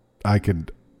I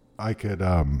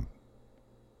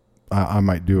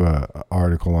might do a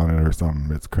article on it or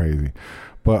something. It's crazy.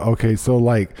 But okay,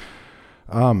 so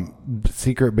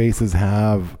secret bases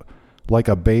have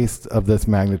a base of this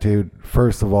magnitude.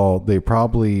 First of all, they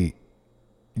probably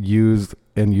used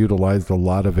and utilized a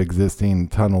lot of existing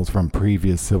tunnels from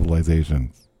previous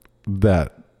civilizations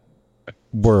that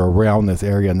were around this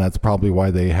area, and that's probably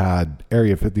why they had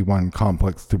Area 51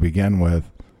 complex to begin with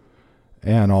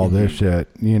and all this shit,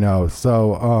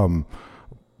 so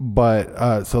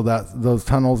so that those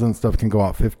tunnels and stuff can go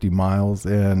out 50 miles,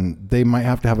 and they might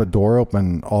have to have a door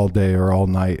open all day or all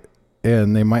night,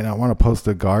 and they might not want to post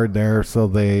a guard there, so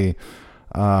they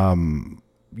have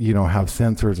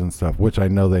sensors and stuff, which I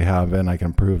know they have, and I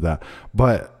can prove that.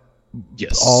 But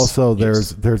also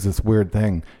there's this weird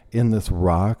thing in this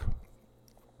rock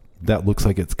that looks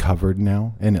like it's covered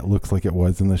now, and it looks like it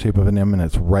was in the shape of an M, and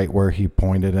it's right where he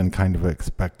pointed and kind of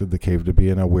expected the cave to be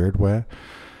in a weird way.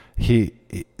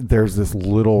 There's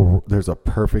a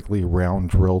perfectly round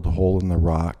drilled hole in the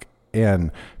rock,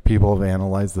 and people have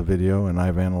analyzed the video, and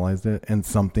I've analyzed it, and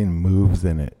something moves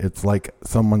in it. It's like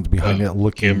someone's behind it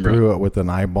looking through it with an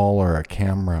eyeball or a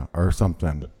camera or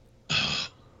something.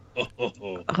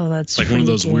 Oh, that's like one of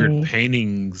those weird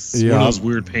paintings. Yeah. One of those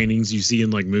weird paintings you see in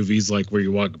movies, where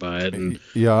you walk by it and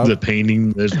the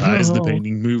painting, the eyes of the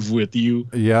painting move with you.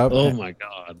 Yeah. Oh my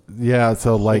god. Yeah.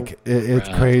 So it's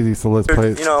crazy. So let's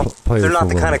play. They're not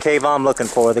the kind of cave I'm looking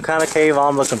for. The kind of cave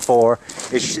I'm looking for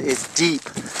is deep,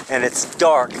 and it's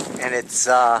dark, and it's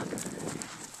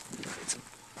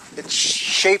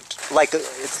shaped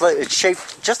it's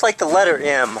shaped just like the letter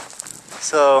M.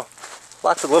 So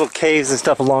lots of little caves and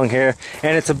stuff along here,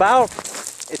 and it's about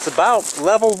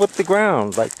level with the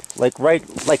ground, like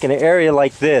in an area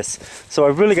like this. So I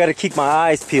really got to keep my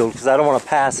eyes peeled because I don't want to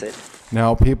pass it.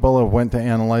 Now people have went to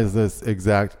analyze this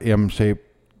exact M-shaped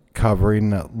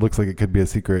covering that looks like it could be a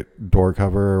secret door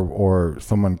cover or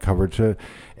someone covered shit,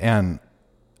 and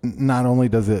not only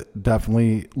does it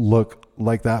definitely look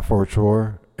like that for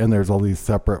sure, and there's all these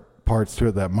separate parts to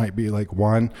it that might be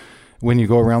one. When you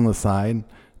go around the side,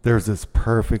 there's this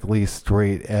perfectly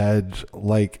straight edge,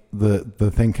 like the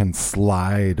thing can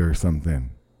slide or something.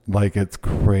 It's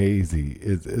crazy.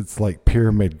 It's like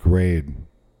pyramid grade,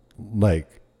 like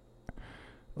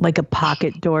a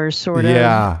pocket door sort of.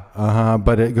 Yeah,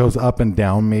 but it goes up and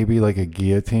down, maybe like a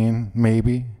guillotine,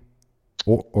 maybe,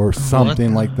 or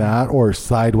something like that, or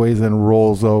sideways and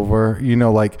rolls over.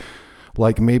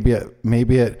 Maybe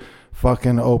it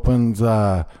fucking opens.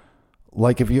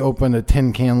 Like if you open a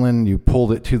tin can lid and you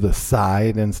pulled it to the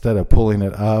side instead of pulling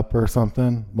it up or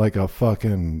something, like a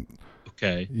fucking.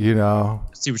 Okay. I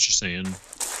see what you're saying.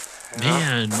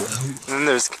 Man. And then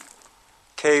there's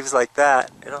caves like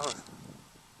that.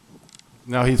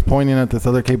 Now he's pointing at this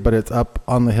other cave, but it's up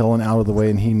on the hill and out of the way,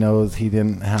 and he knows he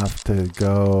didn't have to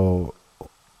go.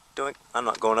 I'm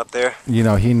not going up there. You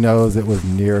know, he knows it was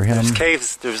near him.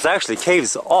 There's actually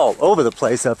caves all over the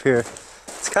place up here.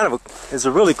 It's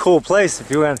a really cool place. If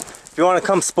you want to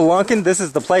come spelunking, this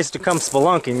is the place to come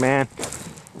spelunking, man.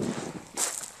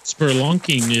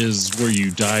 Spelunking is where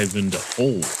you dive into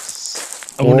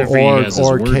holes.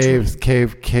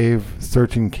 Cave,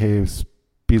 searching caves,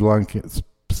 spelunking.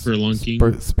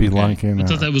 Spelunking. I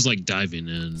thought that was like diving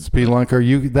in.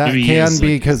 Spelunker. That maybe can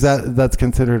be because that's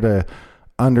considered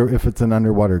if it's an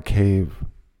underwater cave,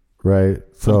 right?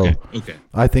 So okay.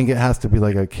 I think it has to be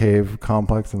like a cave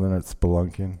complex, and then it's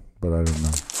spelunking, but I don't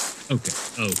know. Okay.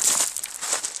 Oh.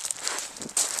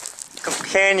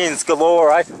 Canyons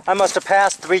galore. I must have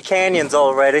passed 3 canyons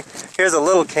already. Here's a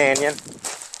little canyon,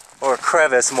 or a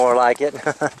crevice, more like it.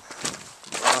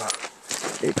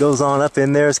 It goes on up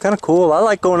in there. It's kind of cool. I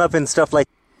like going up in stuff like.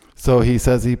 So he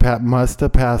says he must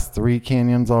have passed 3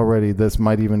 canyons already. This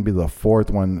might even be the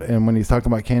 4th one. And when he's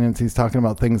talking about canyons, he's talking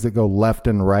about things that go left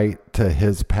and right to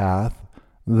his path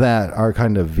that are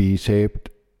kind of V-shaped,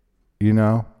 you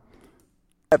know?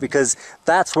 Because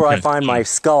that's where I find my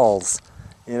skulls,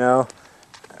 you know,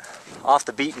 off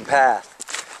the beaten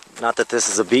path. Not that this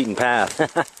is a beaten path.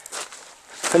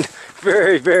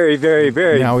 Very, very, very,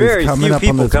 very, now very few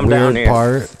people come down here.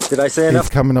 Part. Did I say enough?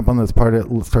 He's coming up on this part. It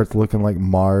starts looking like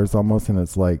Mars almost, and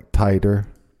it's like tighter.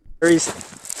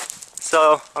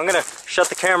 So I'm gonna shut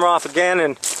the camera off again,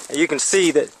 and you can see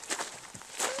that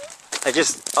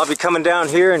I'll be coming down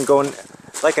here and going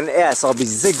like an S. I'll be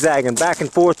zigzagging back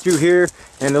and forth through here,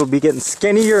 and it'll be getting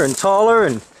skinnier and taller,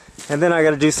 and then I got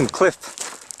to do some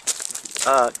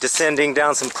descending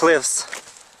down some cliffs.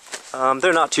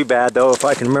 They're not too bad though, if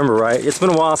I can remember right. It's been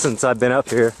a while since I've been up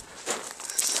here.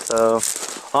 So,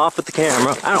 off with the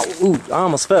camera. Ow, ooh, I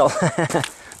almost fell.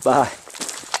 Bye.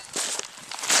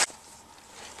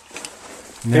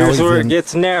 Here's where it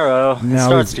gets narrow. It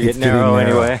starts to get narrow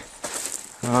anyway.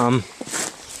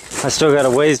 I still got a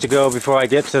ways to go before I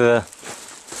get to the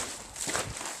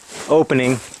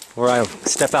opening where I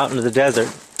step out into the desert.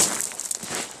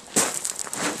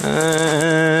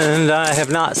 And I have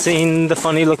not seen the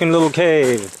funny looking little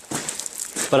cave,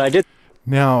 but I did.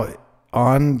 Now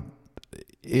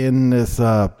in this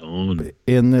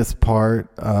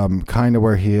part, kind of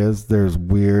where he is, there's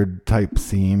weird type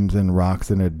seams and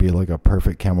rocks, and it'd be like a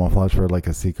perfect camouflage for like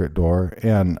a secret door.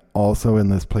 And also in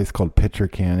this place called Pitcher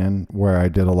Canyon, where I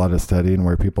did a lot of studying,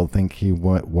 where people think he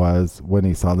was when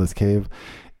he saw this cave.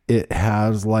 It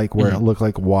has like where it looked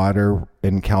like water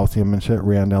and calcium and shit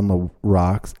ran down the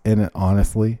rocks. And it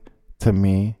honestly, to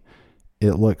me,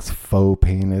 it looks faux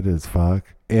painted as fuck.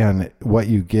 And what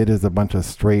you get is a bunch of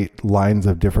straight lines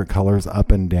of different colors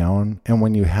up and down. And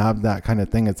when you have that kind of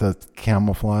thing, it's a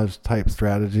camouflage type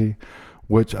strategy,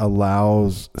 which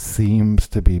allows seams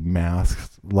to be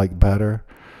masked like better.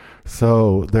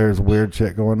 So there's weird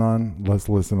shit going on. Let's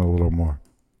listen a little more.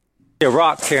 A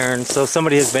rock cairn, so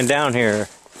somebody has been down here.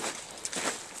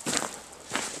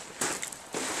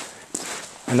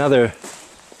 Another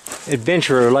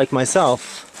adventurer like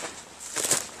myself.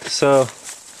 So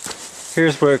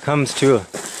here's where it comes to an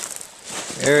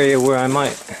area where I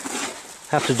might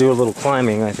have to do a little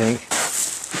climbing, I think.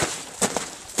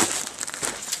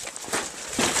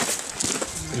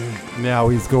 Now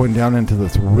he's going down into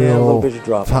this real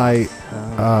tight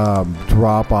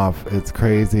drop off. It's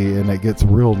crazy, and it gets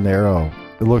real narrow.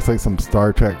 It looks like some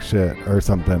Star Trek shit or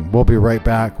something. We'll be right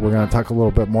back. We're going to talk a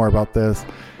little bit more about this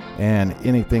and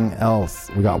anything else.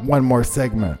 We got one more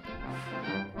segment.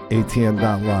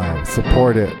 ATN.live.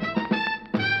 Support it.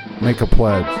 Make a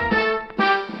pledge.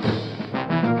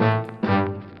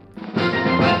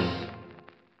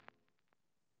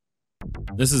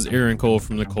 This is Aaron Cole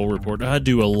from the Cole Report. I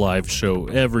do a live show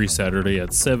every Saturday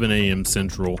at 7 a.m.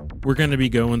 Central. We're going to be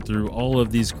going through all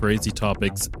of these crazy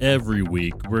topics every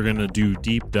week. We're going to do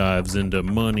deep dives into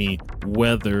money,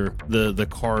 weather, the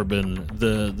carbon,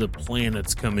 the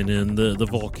planets coming in, the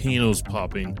volcanoes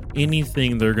popping.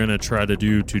 Anything they're going to try to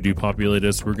do to depopulate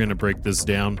us, we're going to break this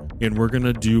down, and we're going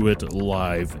to do it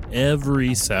live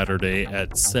every Saturday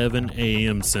at 7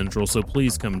 a.m. Central. So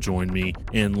please come join me,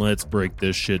 and let's break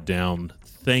this shit down.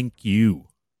 Thank you.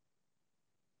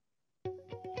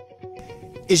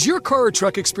 Is your car or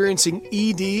truck experiencing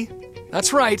ED?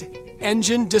 That's right,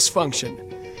 engine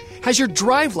dysfunction. Has your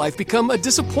drive life become a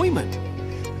disappointment?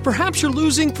 Perhaps you're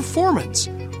losing performance,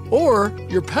 or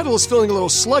your pedal is feeling a little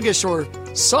sluggish or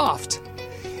soft.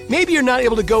 Maybe you're not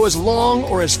able to go as long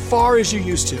or as far as you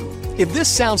used to. If this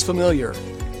sounds familiar,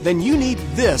 then you need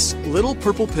this little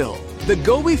purple pill. The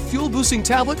Gobi Fuel Boosting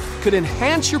Tablet could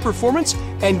enhance your performance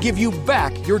and give you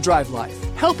back your drive life,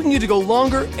 helping you to go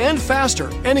longer and faster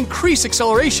and increase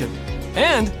acceleration,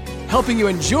 and helping you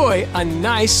enjoy a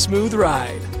nice, smooth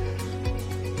ride.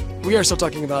 We are still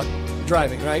talking about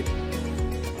driving, right?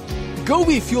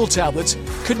 Gobi Fuel Tablets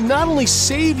could not only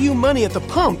save you money at the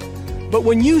pump, but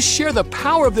when you share the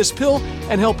power of this pill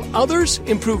and help others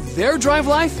improve their drive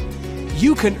life,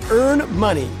 you can earn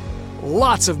money.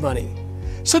 Lots of money.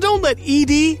 So don't let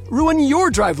ED ruin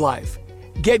your drive life.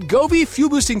 Get Gobi Fuel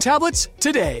Boosting Tablets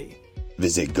today.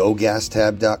 Visit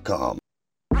GoGasTab.com.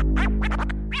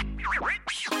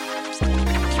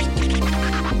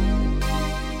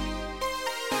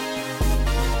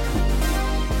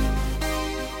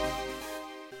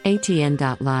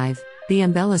 ATN.Live, the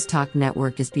Umbrellas Talk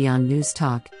Network is beyond news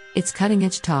talk. It's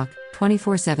cutting-edge talk,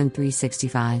 24/7,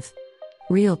 365.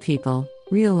 Real people,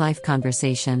 real-life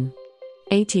conversation.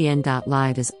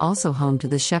 ATN.Live is also home to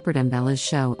the Shepherd Umbrellas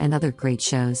Show and other great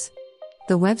shows.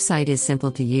 The website is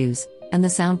simple to use, and the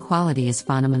sound quality is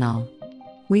phenomenal.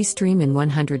 We stream in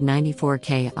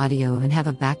 194K audio and have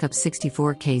a backup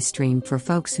 64K stream for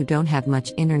folks who don't have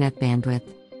much internet bandwidth.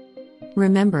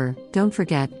 Remember, don't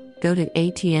forget, go to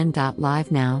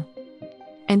ATN.Live now.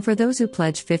 And for those who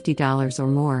pledge $50 or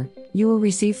more, you will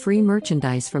receive free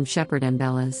merchandise from Shepherd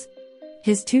Umbrellas.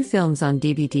 His 2 films on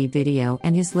DVD video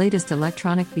and his latest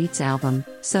Electronic Beats album,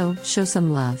 so show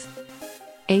some love.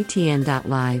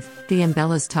 ATN.Live, the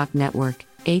Umbrellas Talk Network,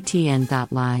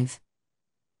 ATN.Live.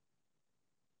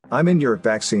 I'm in Your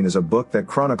Vaccine is a book that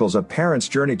chronicles a parent's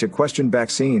journey to question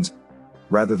vaccines.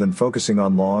 Rather than focusing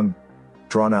on long,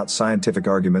 drawn-out scientific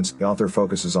arguments, the author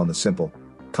focuses on the simple,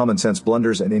 common-sense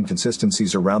blunders and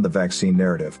inconsistencies around the vaccine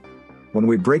narrative. When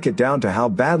we break it down to how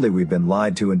badly we've been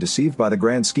lied to and deceived by the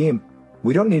grand scheme,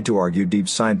 we don't need to argue deep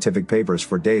scientific papers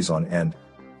for days on end.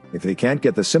 If they can't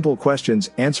get the simple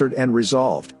questions answered and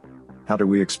resolved, how do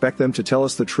we expect them to tell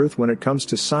us the truth when it comes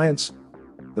to science?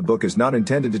 The book is not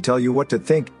intended to tell you what to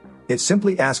think. It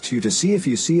simply asks you to see if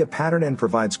you see a pattern and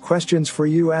provides questions for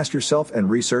you to ask yourself and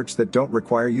research that don't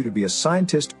require you to be a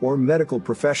scientist or medical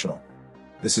professional.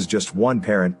 This is just one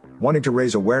parent wanting to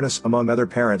raise awareness among other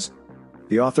parents.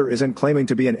 The author isn't claiming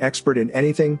to be an expert in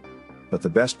anything, but the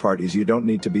best part is you don't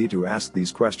need to be to ask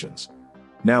these questions.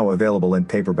 Now available in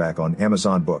paperback on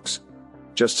Amazon Books.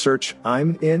 Just search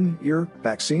I'm in Your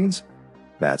Vaccines.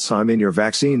 That's I'm in Your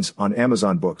Vaccines on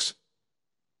Amazon Books.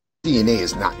 DNA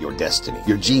is not your destiny.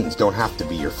 Your genes don't have to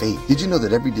be your fate. Did you know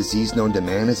that every disease known to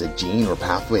man has a gene or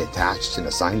pathway attached and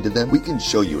assigned to them? We can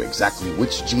show you exactly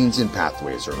which genes and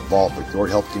pathways are involved with your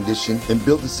health condition and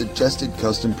build a suggested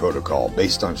custom protocol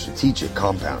based on strategic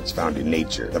compounds found in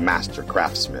nature, the master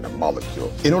craftsman of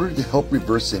molecules, in order to help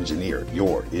reverse engineer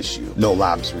your issue. No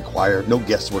labs required, no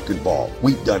guesswork involved.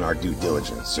 We've done our due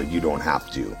diligence so you don't have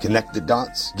to. Connect the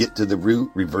dots, get to the root,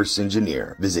 reverse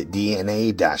engineer. Visit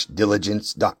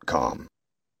DNA-diligence.com.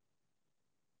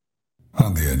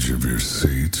 On the edge of your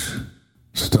seat,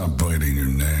 stop biting your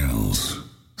nails.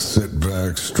 Sit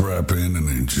back, strap in, and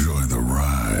enjoy the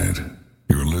ride.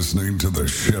 You're listening to the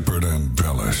Shepherd and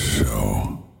Bella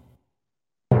Show.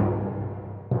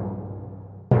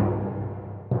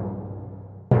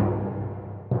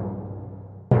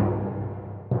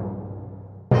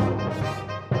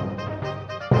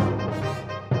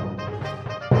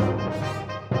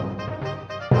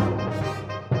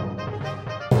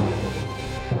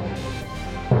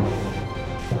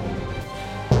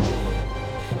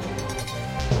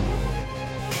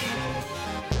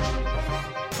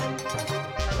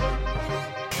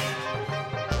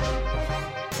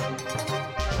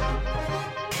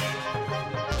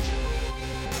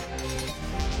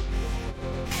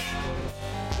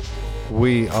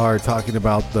 We are talking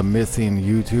about the missing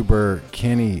YouTuber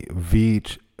Kenny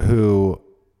Veach, who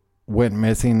went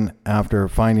missing after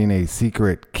finding a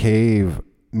secret cave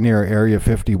near Area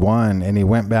 51, and he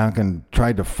went back and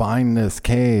tried to find this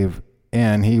cave,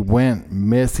 and he went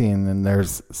missing. And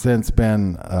there's since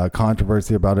been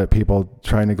controversy about it, people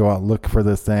trying to go out and look for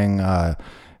this thing.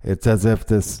 It's as if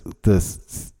this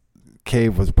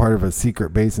cave was part of a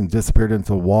secret base and disappeared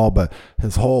into the wall, but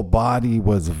his whole body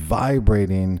was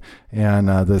vibrating, and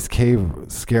this cave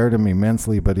scared him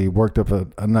immensely, but he worked up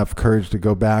enough courage to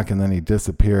go back, and then he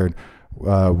disappeared.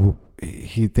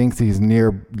 He thinks he's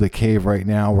near the cave right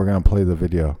now. We're going to play the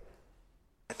video.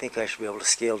 I think I should be able to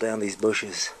scale down these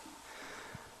bushes,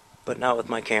 but not with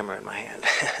my camera in my hand.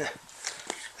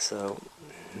 So,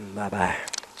 bye-bye.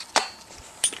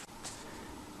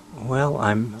 Well,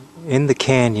 I'm in the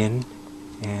canyon,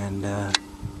 and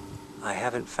I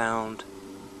haven't found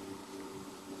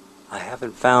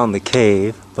the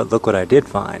cave, but look what I did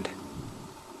find.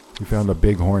 He found a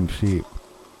bighorn sheep.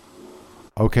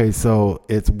 Okay, so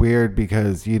it's weird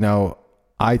because, you know,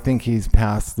 I think he's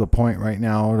past the point right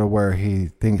now to where he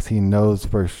thinks he knows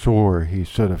for sure he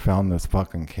should have found this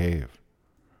fucking cave.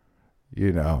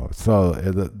 You know, so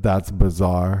that's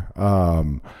bizarre.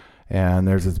 And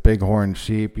there's this bighorn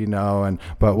sheep, you know,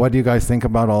 but what do you guys think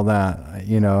about all that,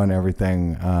 you know, and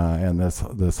everything, and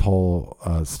this whole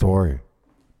story?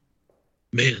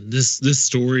 Man, this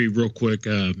story, real quick.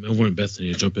 I want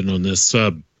Bethany to jump in on this.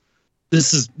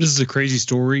 This is a crazy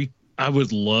story. I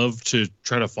would love to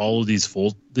try to follow these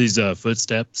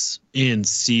footsteps and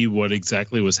see what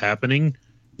exactly was happening.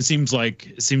 It seems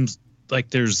like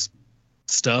there's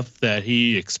stuff that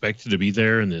he expected to be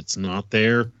there and it's not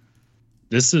there.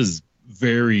 This is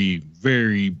very,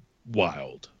 very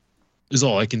wild. Is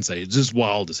all I can say. It's just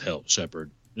wild as hell,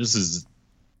 Shepard. This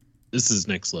is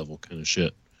next level kind of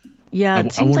shit. Yeah,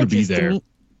 I want to be there.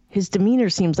 His demeanor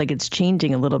seems like it's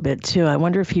changing a little bit too. I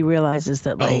wonder if he realizes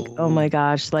that, like, oh my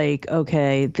gosh, like,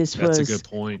 okay, that's was a good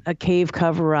point. A cave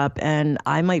cover up, and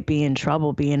I might be in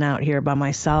trouble being out here by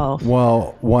myself.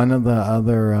 Well, one of the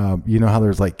other, you know how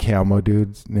there's like camo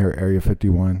dudes near Area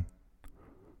 51?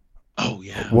 Oh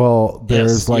yeah. Well,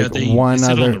 there's one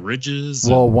other on the ridges.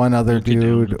 Well, one other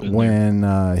dude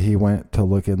when he went to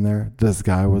look in there, this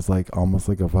guy was like almost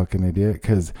like a fucking idiot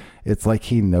because it's like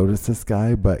he noticed this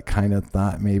guy, but kind of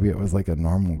thought maybe it was like a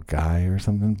normal guy or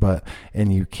something.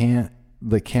 And you can't.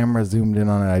 The camera zoomed in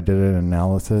on it. I did an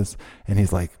analysis, and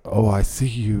he's like, "Oh, I see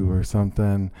you" or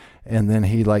something, and then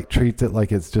he like treats it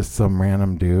like it's just some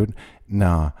random dude.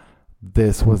 Nah.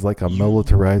 This was like a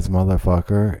militarized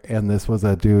motherfucker, and this was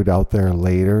a dude out there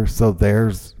later. So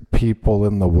there's people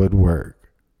in the woodwork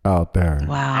out there.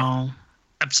 Wow.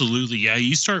 Absolutely. Yeah.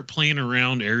 You start playing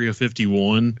around Area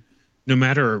 51, no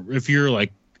matter if you're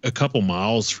like a couple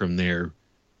miles from there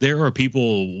are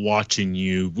people watching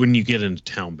you when you get into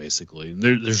town, basically.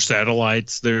 There's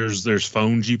satellites, there's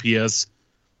phone GPS,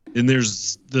 and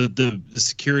there's the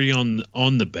security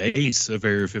on the base of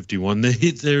Area 51.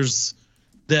 There's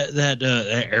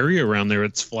that area around there,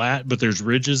 it's flat, but there's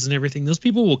ridges and everything. Those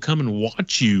people will come and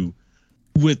watch you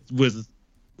with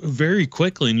very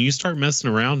quickly, and you start messing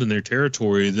around in their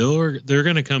territory, they're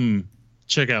going to come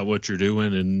check out what you're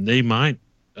doing, and they might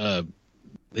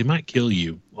kill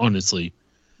you, honestly.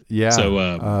 Yeah. So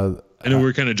I know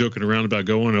we're kind of joking around about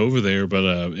going over there,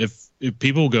 but if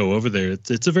people go over there,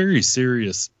 it's a very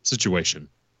serious situation,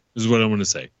 is what I want to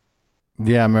say.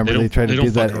 Yeah, remember they tried to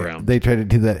do that. They tried to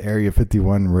do that Area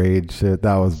 51 raid shit.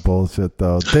 That was bullshit,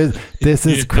 though. This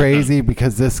is crazy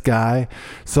because this guy.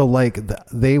 So like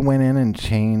they went in and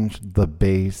changed the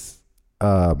base.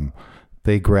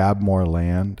 They grabbed more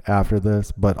land after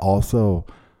this, but also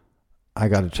I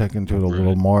got to check into it a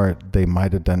little more. They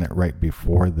might have done it right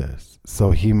before this,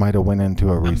 so he might have went into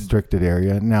a restricted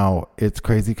area. Now it's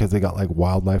crazy because they got like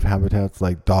wildlife habitats,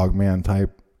 like Dogman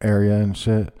type area and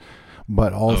shit.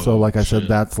 But also, like I said,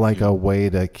 that's like a way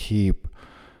to keep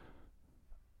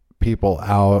people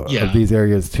out of these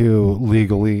areas too,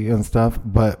 legally and stuff.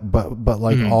 But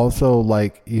like also,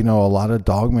 like, you know, a lot of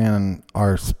dogmen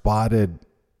are spotted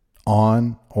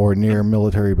on or near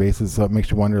military bases, so it makes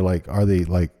you wonder, like, are they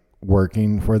like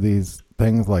working for these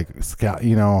things, like scout?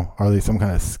 You know, are they some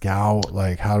kind of scout?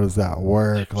 Like, how does that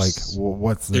work? Like,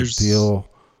 what's the deal?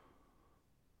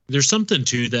 There's something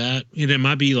to that. It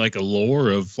might be like a lore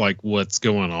of like what's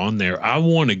going on there. I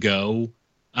want to go.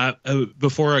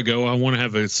 Before I go, I want to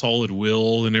have a solid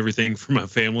will and everything for my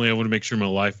family. I want to make sure my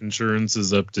life insurance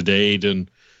is up to date and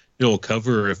it'll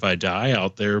cover if I die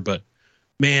out there. But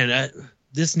man,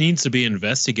 this needs to be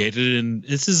investigated. And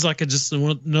this is like just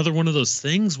another one of those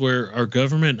things where our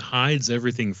government hides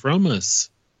everything from us,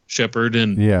 Shepard.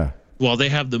 And while they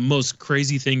have the most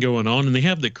crazy thing going on and they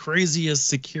have the craziest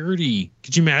security,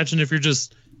 could you imagine if you're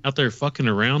just out there fucking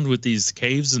around with these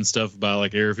caves and stuff by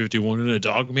like Area 51 and a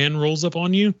dog man rolls up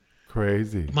on you?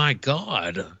 Crazy. My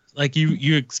God. Like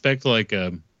you expect like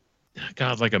a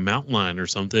mountain lion or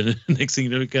something. Next thing you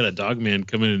know, you got a dog man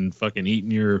coming and fucking eating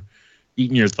your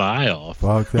thigh off.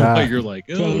 Fuck that. You're like,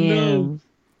 oh no.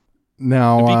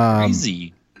 Now, it'd be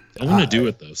crazy. I want to do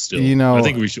it though. Still, you know, I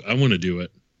think we should. I want to do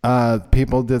it.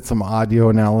 People did some audio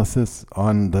analysis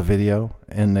on the video,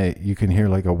 and you can hear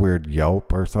like a weird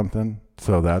yelp or something.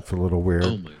 So that's a little weird.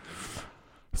 Oh my God.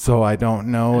 So I don't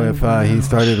know if he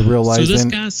started realizing. So this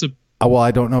guy's well,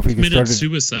 I don't know if he committed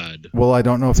suicide. Well, I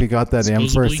don't know if he got that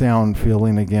infrasound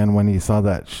feeling again when he saw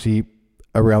that sheep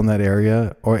around that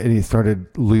area, and he started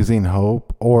losing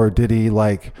hope, or did he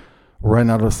like run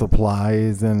out of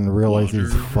supplies and realize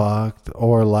he's fucked,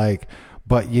 or like,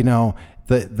 but you know.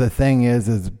 The thing is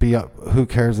who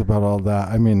cares about all that?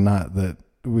 I mean, not that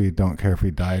we don't care if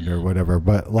he died or whatever,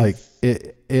 but like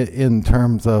it in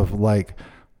terms of like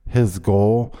his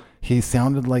goal, he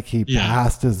sounded like he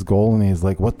passed his goal, and he's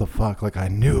like, what the fuck? Like, I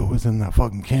knew it was in that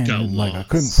fucking canyon. Like, I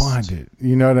couldn't find it.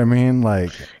 You know what I mean?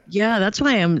 Like, yeah, that's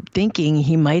why I'm thinking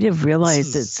he might have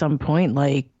realized at some point,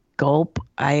 like, gulp,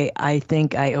 I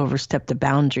think I overstepped the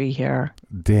boundary here.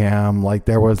 Damn, like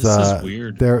there was this is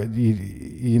weird. There,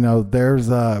 you know, there's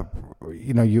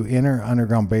you know, you enter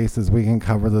underground bases. We can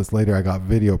cover this later. I got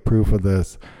video proof of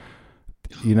this.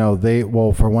 You know,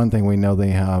 well, for one thing, we know they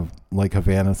have like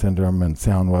Havana syndrome and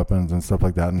sound weapons and stuff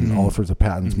like that, and all sorts of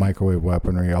patents, microwave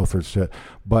weaponry, all sorts of shit.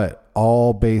 But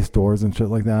all base doors and shit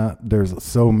like that, there's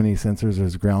so many sensors.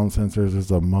 There's ground sensors,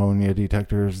 there's ammonia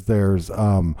detectors, there's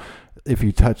if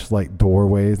you touch like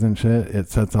doorways and shit, it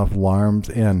sets off alarms,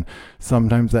 and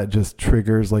sometimes that just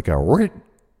triggers like a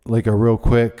real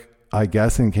quick, I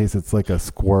guess, in case it's like a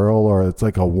squirrel or it's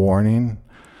like a warning.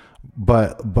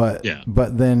 But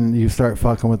then you start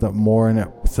fucking with it more, and it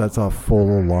sets off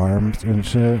full alarms and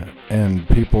shit, and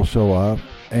people show up,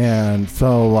 and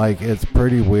so like it's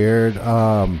pretty weird.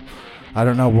 I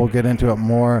don't know. We'll get into it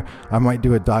more. I might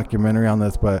do a documentary on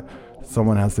this, but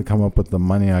someone has to come up with the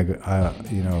money. I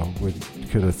you know, we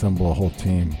could assemble a whole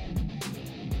team.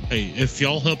 Hey, if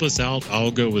y'all help us out,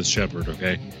 I'll go with Shepard.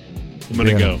 Okay, I'm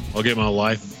gonna go. I'll get my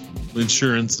life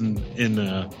insurance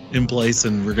in place,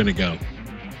 and we're gonna go.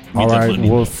 All right,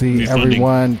 we'll see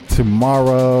everyone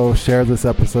tomorrow. Share this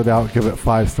episode out. Give it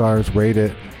 5 stars. Rate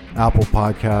it. Apple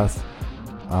Podcasts.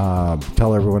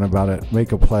 Tell everyone about it.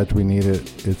 Make a pledge. We need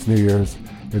it. It's New Year's.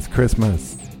 It's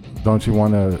Christmas. Don't you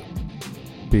want to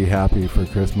be happy for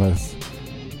Christmas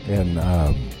and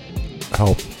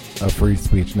help a free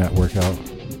speech network out?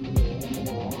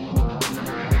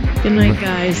 Good night,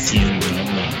 guys.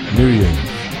 New Year.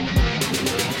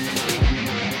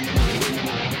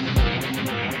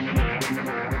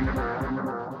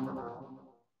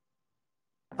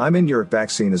 I'm in Your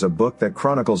Vaccine is a book that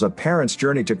chronicles a parent's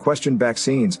journey to question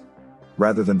vaccines.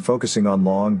 Rather than focusing on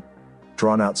long,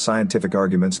 drawn-out scientific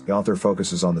arguments, the author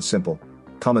focuses on the simple,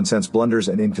 common-sense blunders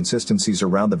and inconsistencies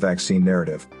around the vaccine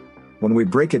narrative. When we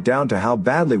break it down to how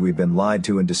badly we've been lied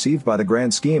to and deceived by the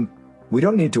grand scheme, we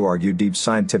don't need to argue deep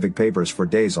scientific papers for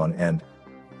days on end.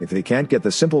 If they can't get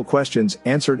the simple questions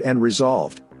answered and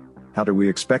resolved, how do we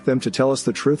expect them to tell us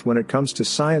the truth when it comes to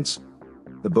science?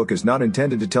 The book is not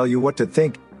intended to tell you what to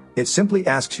think. It simply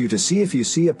asks you to see if you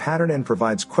see a pattern and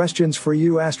provides questions for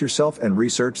you to ask yourself and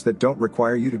research that don't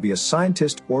require you to be a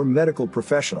scientist or medical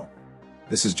professional.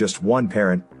 This is just one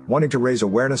parent wanting to raise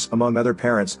awareness among other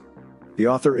parents. The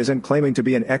author isn't claiming to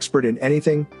be an expert in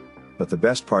anything, but the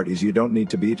best part is you don't need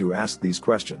to be to ask these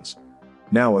questions.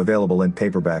 Now available in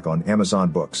paperback on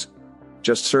Amazon Books.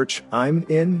 Just search I'm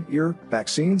in Your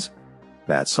Vaccines.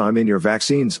 That's I'm in Your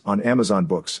Vaccines on Amazon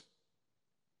Books.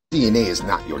 DNA is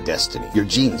not your destiny. Your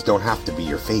genes don't have to be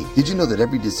your fate. Did you know that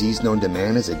every disease known to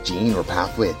man has a gene or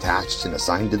pathway attached and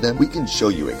assigned to them? We can show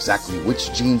you exactly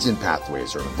which genes and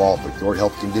pathways are involved with your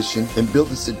health condition and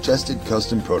build a suggested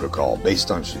custom protocol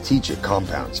based on strategic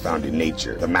compounds found in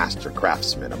nature, the master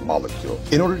craftsman of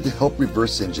molecules, in order to help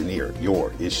reverse engineer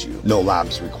your issue. No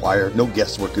labs required, no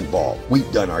guesswork involved. We've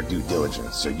done our due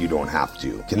diligence so you don't have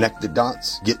to. Connect the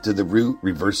dots, get to the root,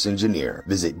 reverse engineer.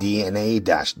 Visit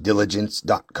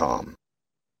dna-diligence.com.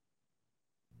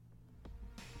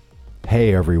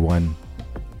 Hey everyone,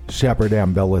 Shepard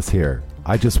Ambellas here.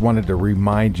 I just wanted to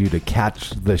remind you to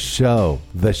catch the show,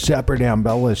 The Shepard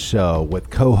Ambellas Show, with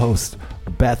co-hosts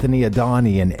Bethany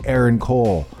Adani and Aaron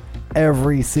Cole,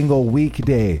 every single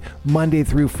weekday, Monday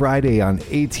through Friday on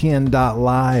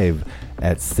ATN.live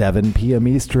at 7 p.m.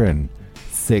 Eastern,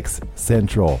 6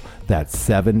 Central. That's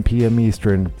 7 p.m.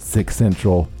 Eastern, 6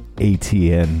 Central,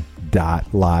 ATN.live.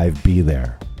 Be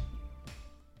there.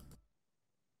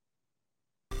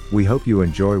 We hope you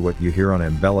enjoy what you hear on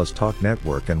Ambellas Talk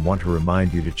Network and want to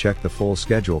remind you to check the full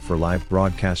schedule for live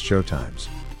broadcast showtimes.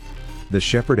 The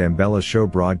Shepard Ambellas Show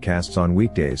broadcasts on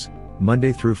weekdays,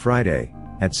 Monday through Friday,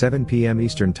 at 7 p.m.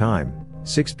 Eastern Time,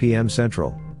 6 p.m.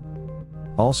 Central.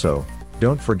 Also,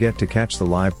 don't forget to catch the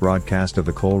live broadcast of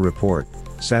the Cole Report,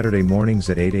 Saturday mornings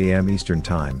at 8 a.m. Eastern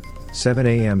Time, 7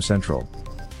 a.m. Central.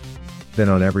 Then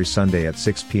on every Sunday at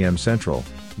 6 p.m. Central,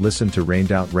 listen to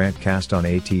Rained Out Rantcast on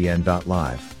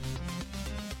ATN.live.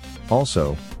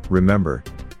 Also, remember,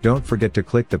 don't forget to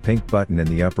click the pink button in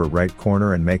the upper right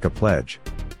corner and make a pledge.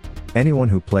 Anyone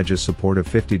who pledges support of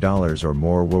 $50 or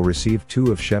more will receive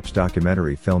 2 of Shep's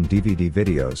documentary film DVD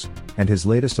videos, and his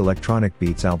latest electronic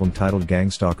beats album titled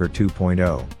Gangstalker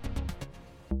 2.0.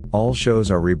 All shows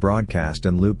are rebroadcast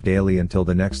and looped daily until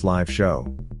the next live show.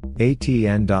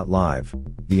 ATN.live,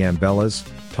 the Ambellas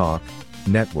Talk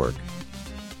Network.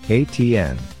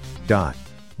 ATN.live.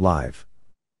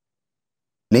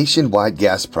 Nationwide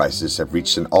gas prices have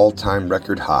reached an all-time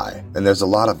record high, and there's a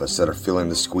lot of us that are feeling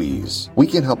the squeeze. We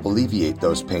can help alleviate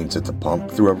those pains at the pump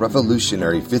through a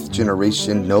revolutionary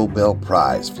 5th-generation Nobel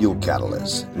Prize fuel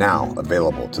catalyst, now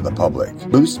available to the public.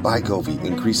 Boost by Govee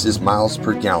increases miles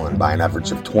per gallon by an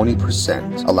average of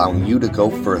 20%, allowing you to go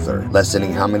further,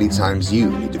 lessening how many times you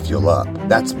need to fuel up.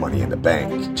 That's money in the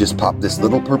bank. Just pop this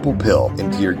little purple pill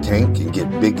into your tank and get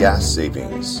big gas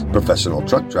savings. Professional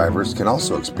truck drivers can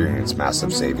also experience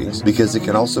massive savings because it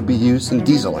can also be used in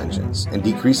diesel engines and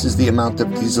decreases the amount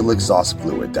of diesel exhaust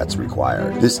fluid that's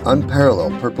required. This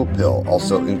unparalleled purple pill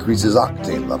also increases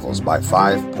octane levels by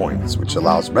 5 points, which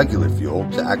allows regular fuel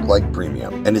to act like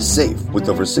premium and is safe with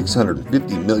over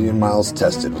 650 million miles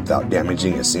tested without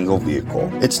damaging a single vehicle.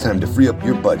 It's time to free up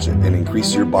your budget and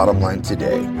increase your bottom line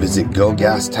today. Visit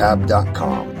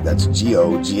GoGasTab.com. That's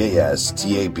GoGasTab.com.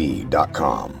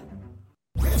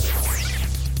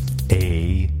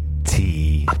 ATN.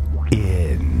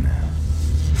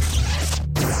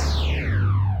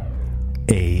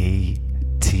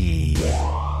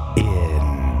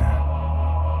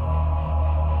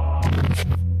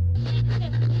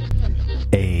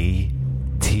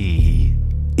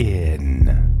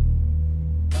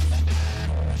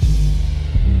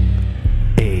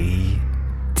 ATN.live.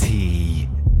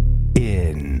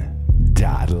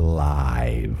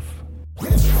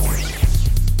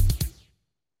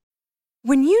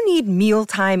 When you need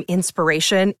mealtime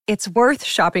inspiration, it's worth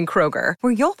shopping Kroger,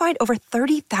 where you'll find over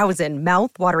 30,000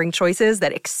 mouth-watering choices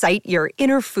that excite your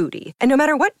inner foodie. And no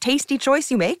matter what tasty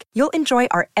choice you make, you'll enjoy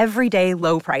our everyday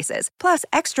low prices, plus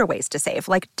extra ways to save,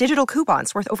 like digital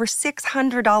coupons worth over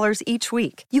 $600 each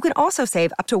week. You can also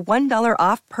save up to $1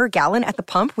 off per gallon at the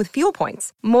pump with fuel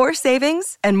points. More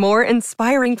savings and more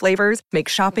inspiring flavors make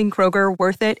shopping Kroger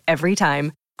worth it every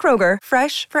time. Kroger,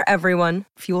 fresh for everyone.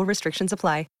 Fuel restrictions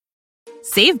apply.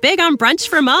 Save big on brunch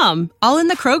for mom, all in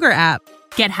the Kroger app.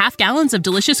 Get half gallons of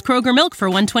delicious Kroger milk for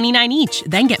 $1.29 each.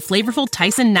 Then get flavorful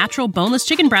Tyson natural boneless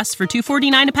chicken breasts for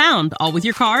 $2.49 a pound, all with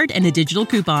your card and a digital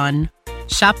coupon.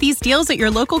 Shop these deals at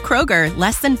your local Kroger,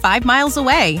 less than 5 miles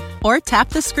away. Or tap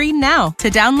the screen now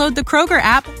to download the Kroger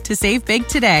app to save big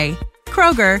today.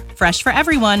 Kroger, fresh for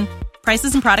everyone.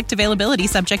 Prices and product availability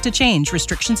subject to change.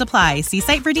 Restrictions apply. See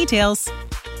site for details.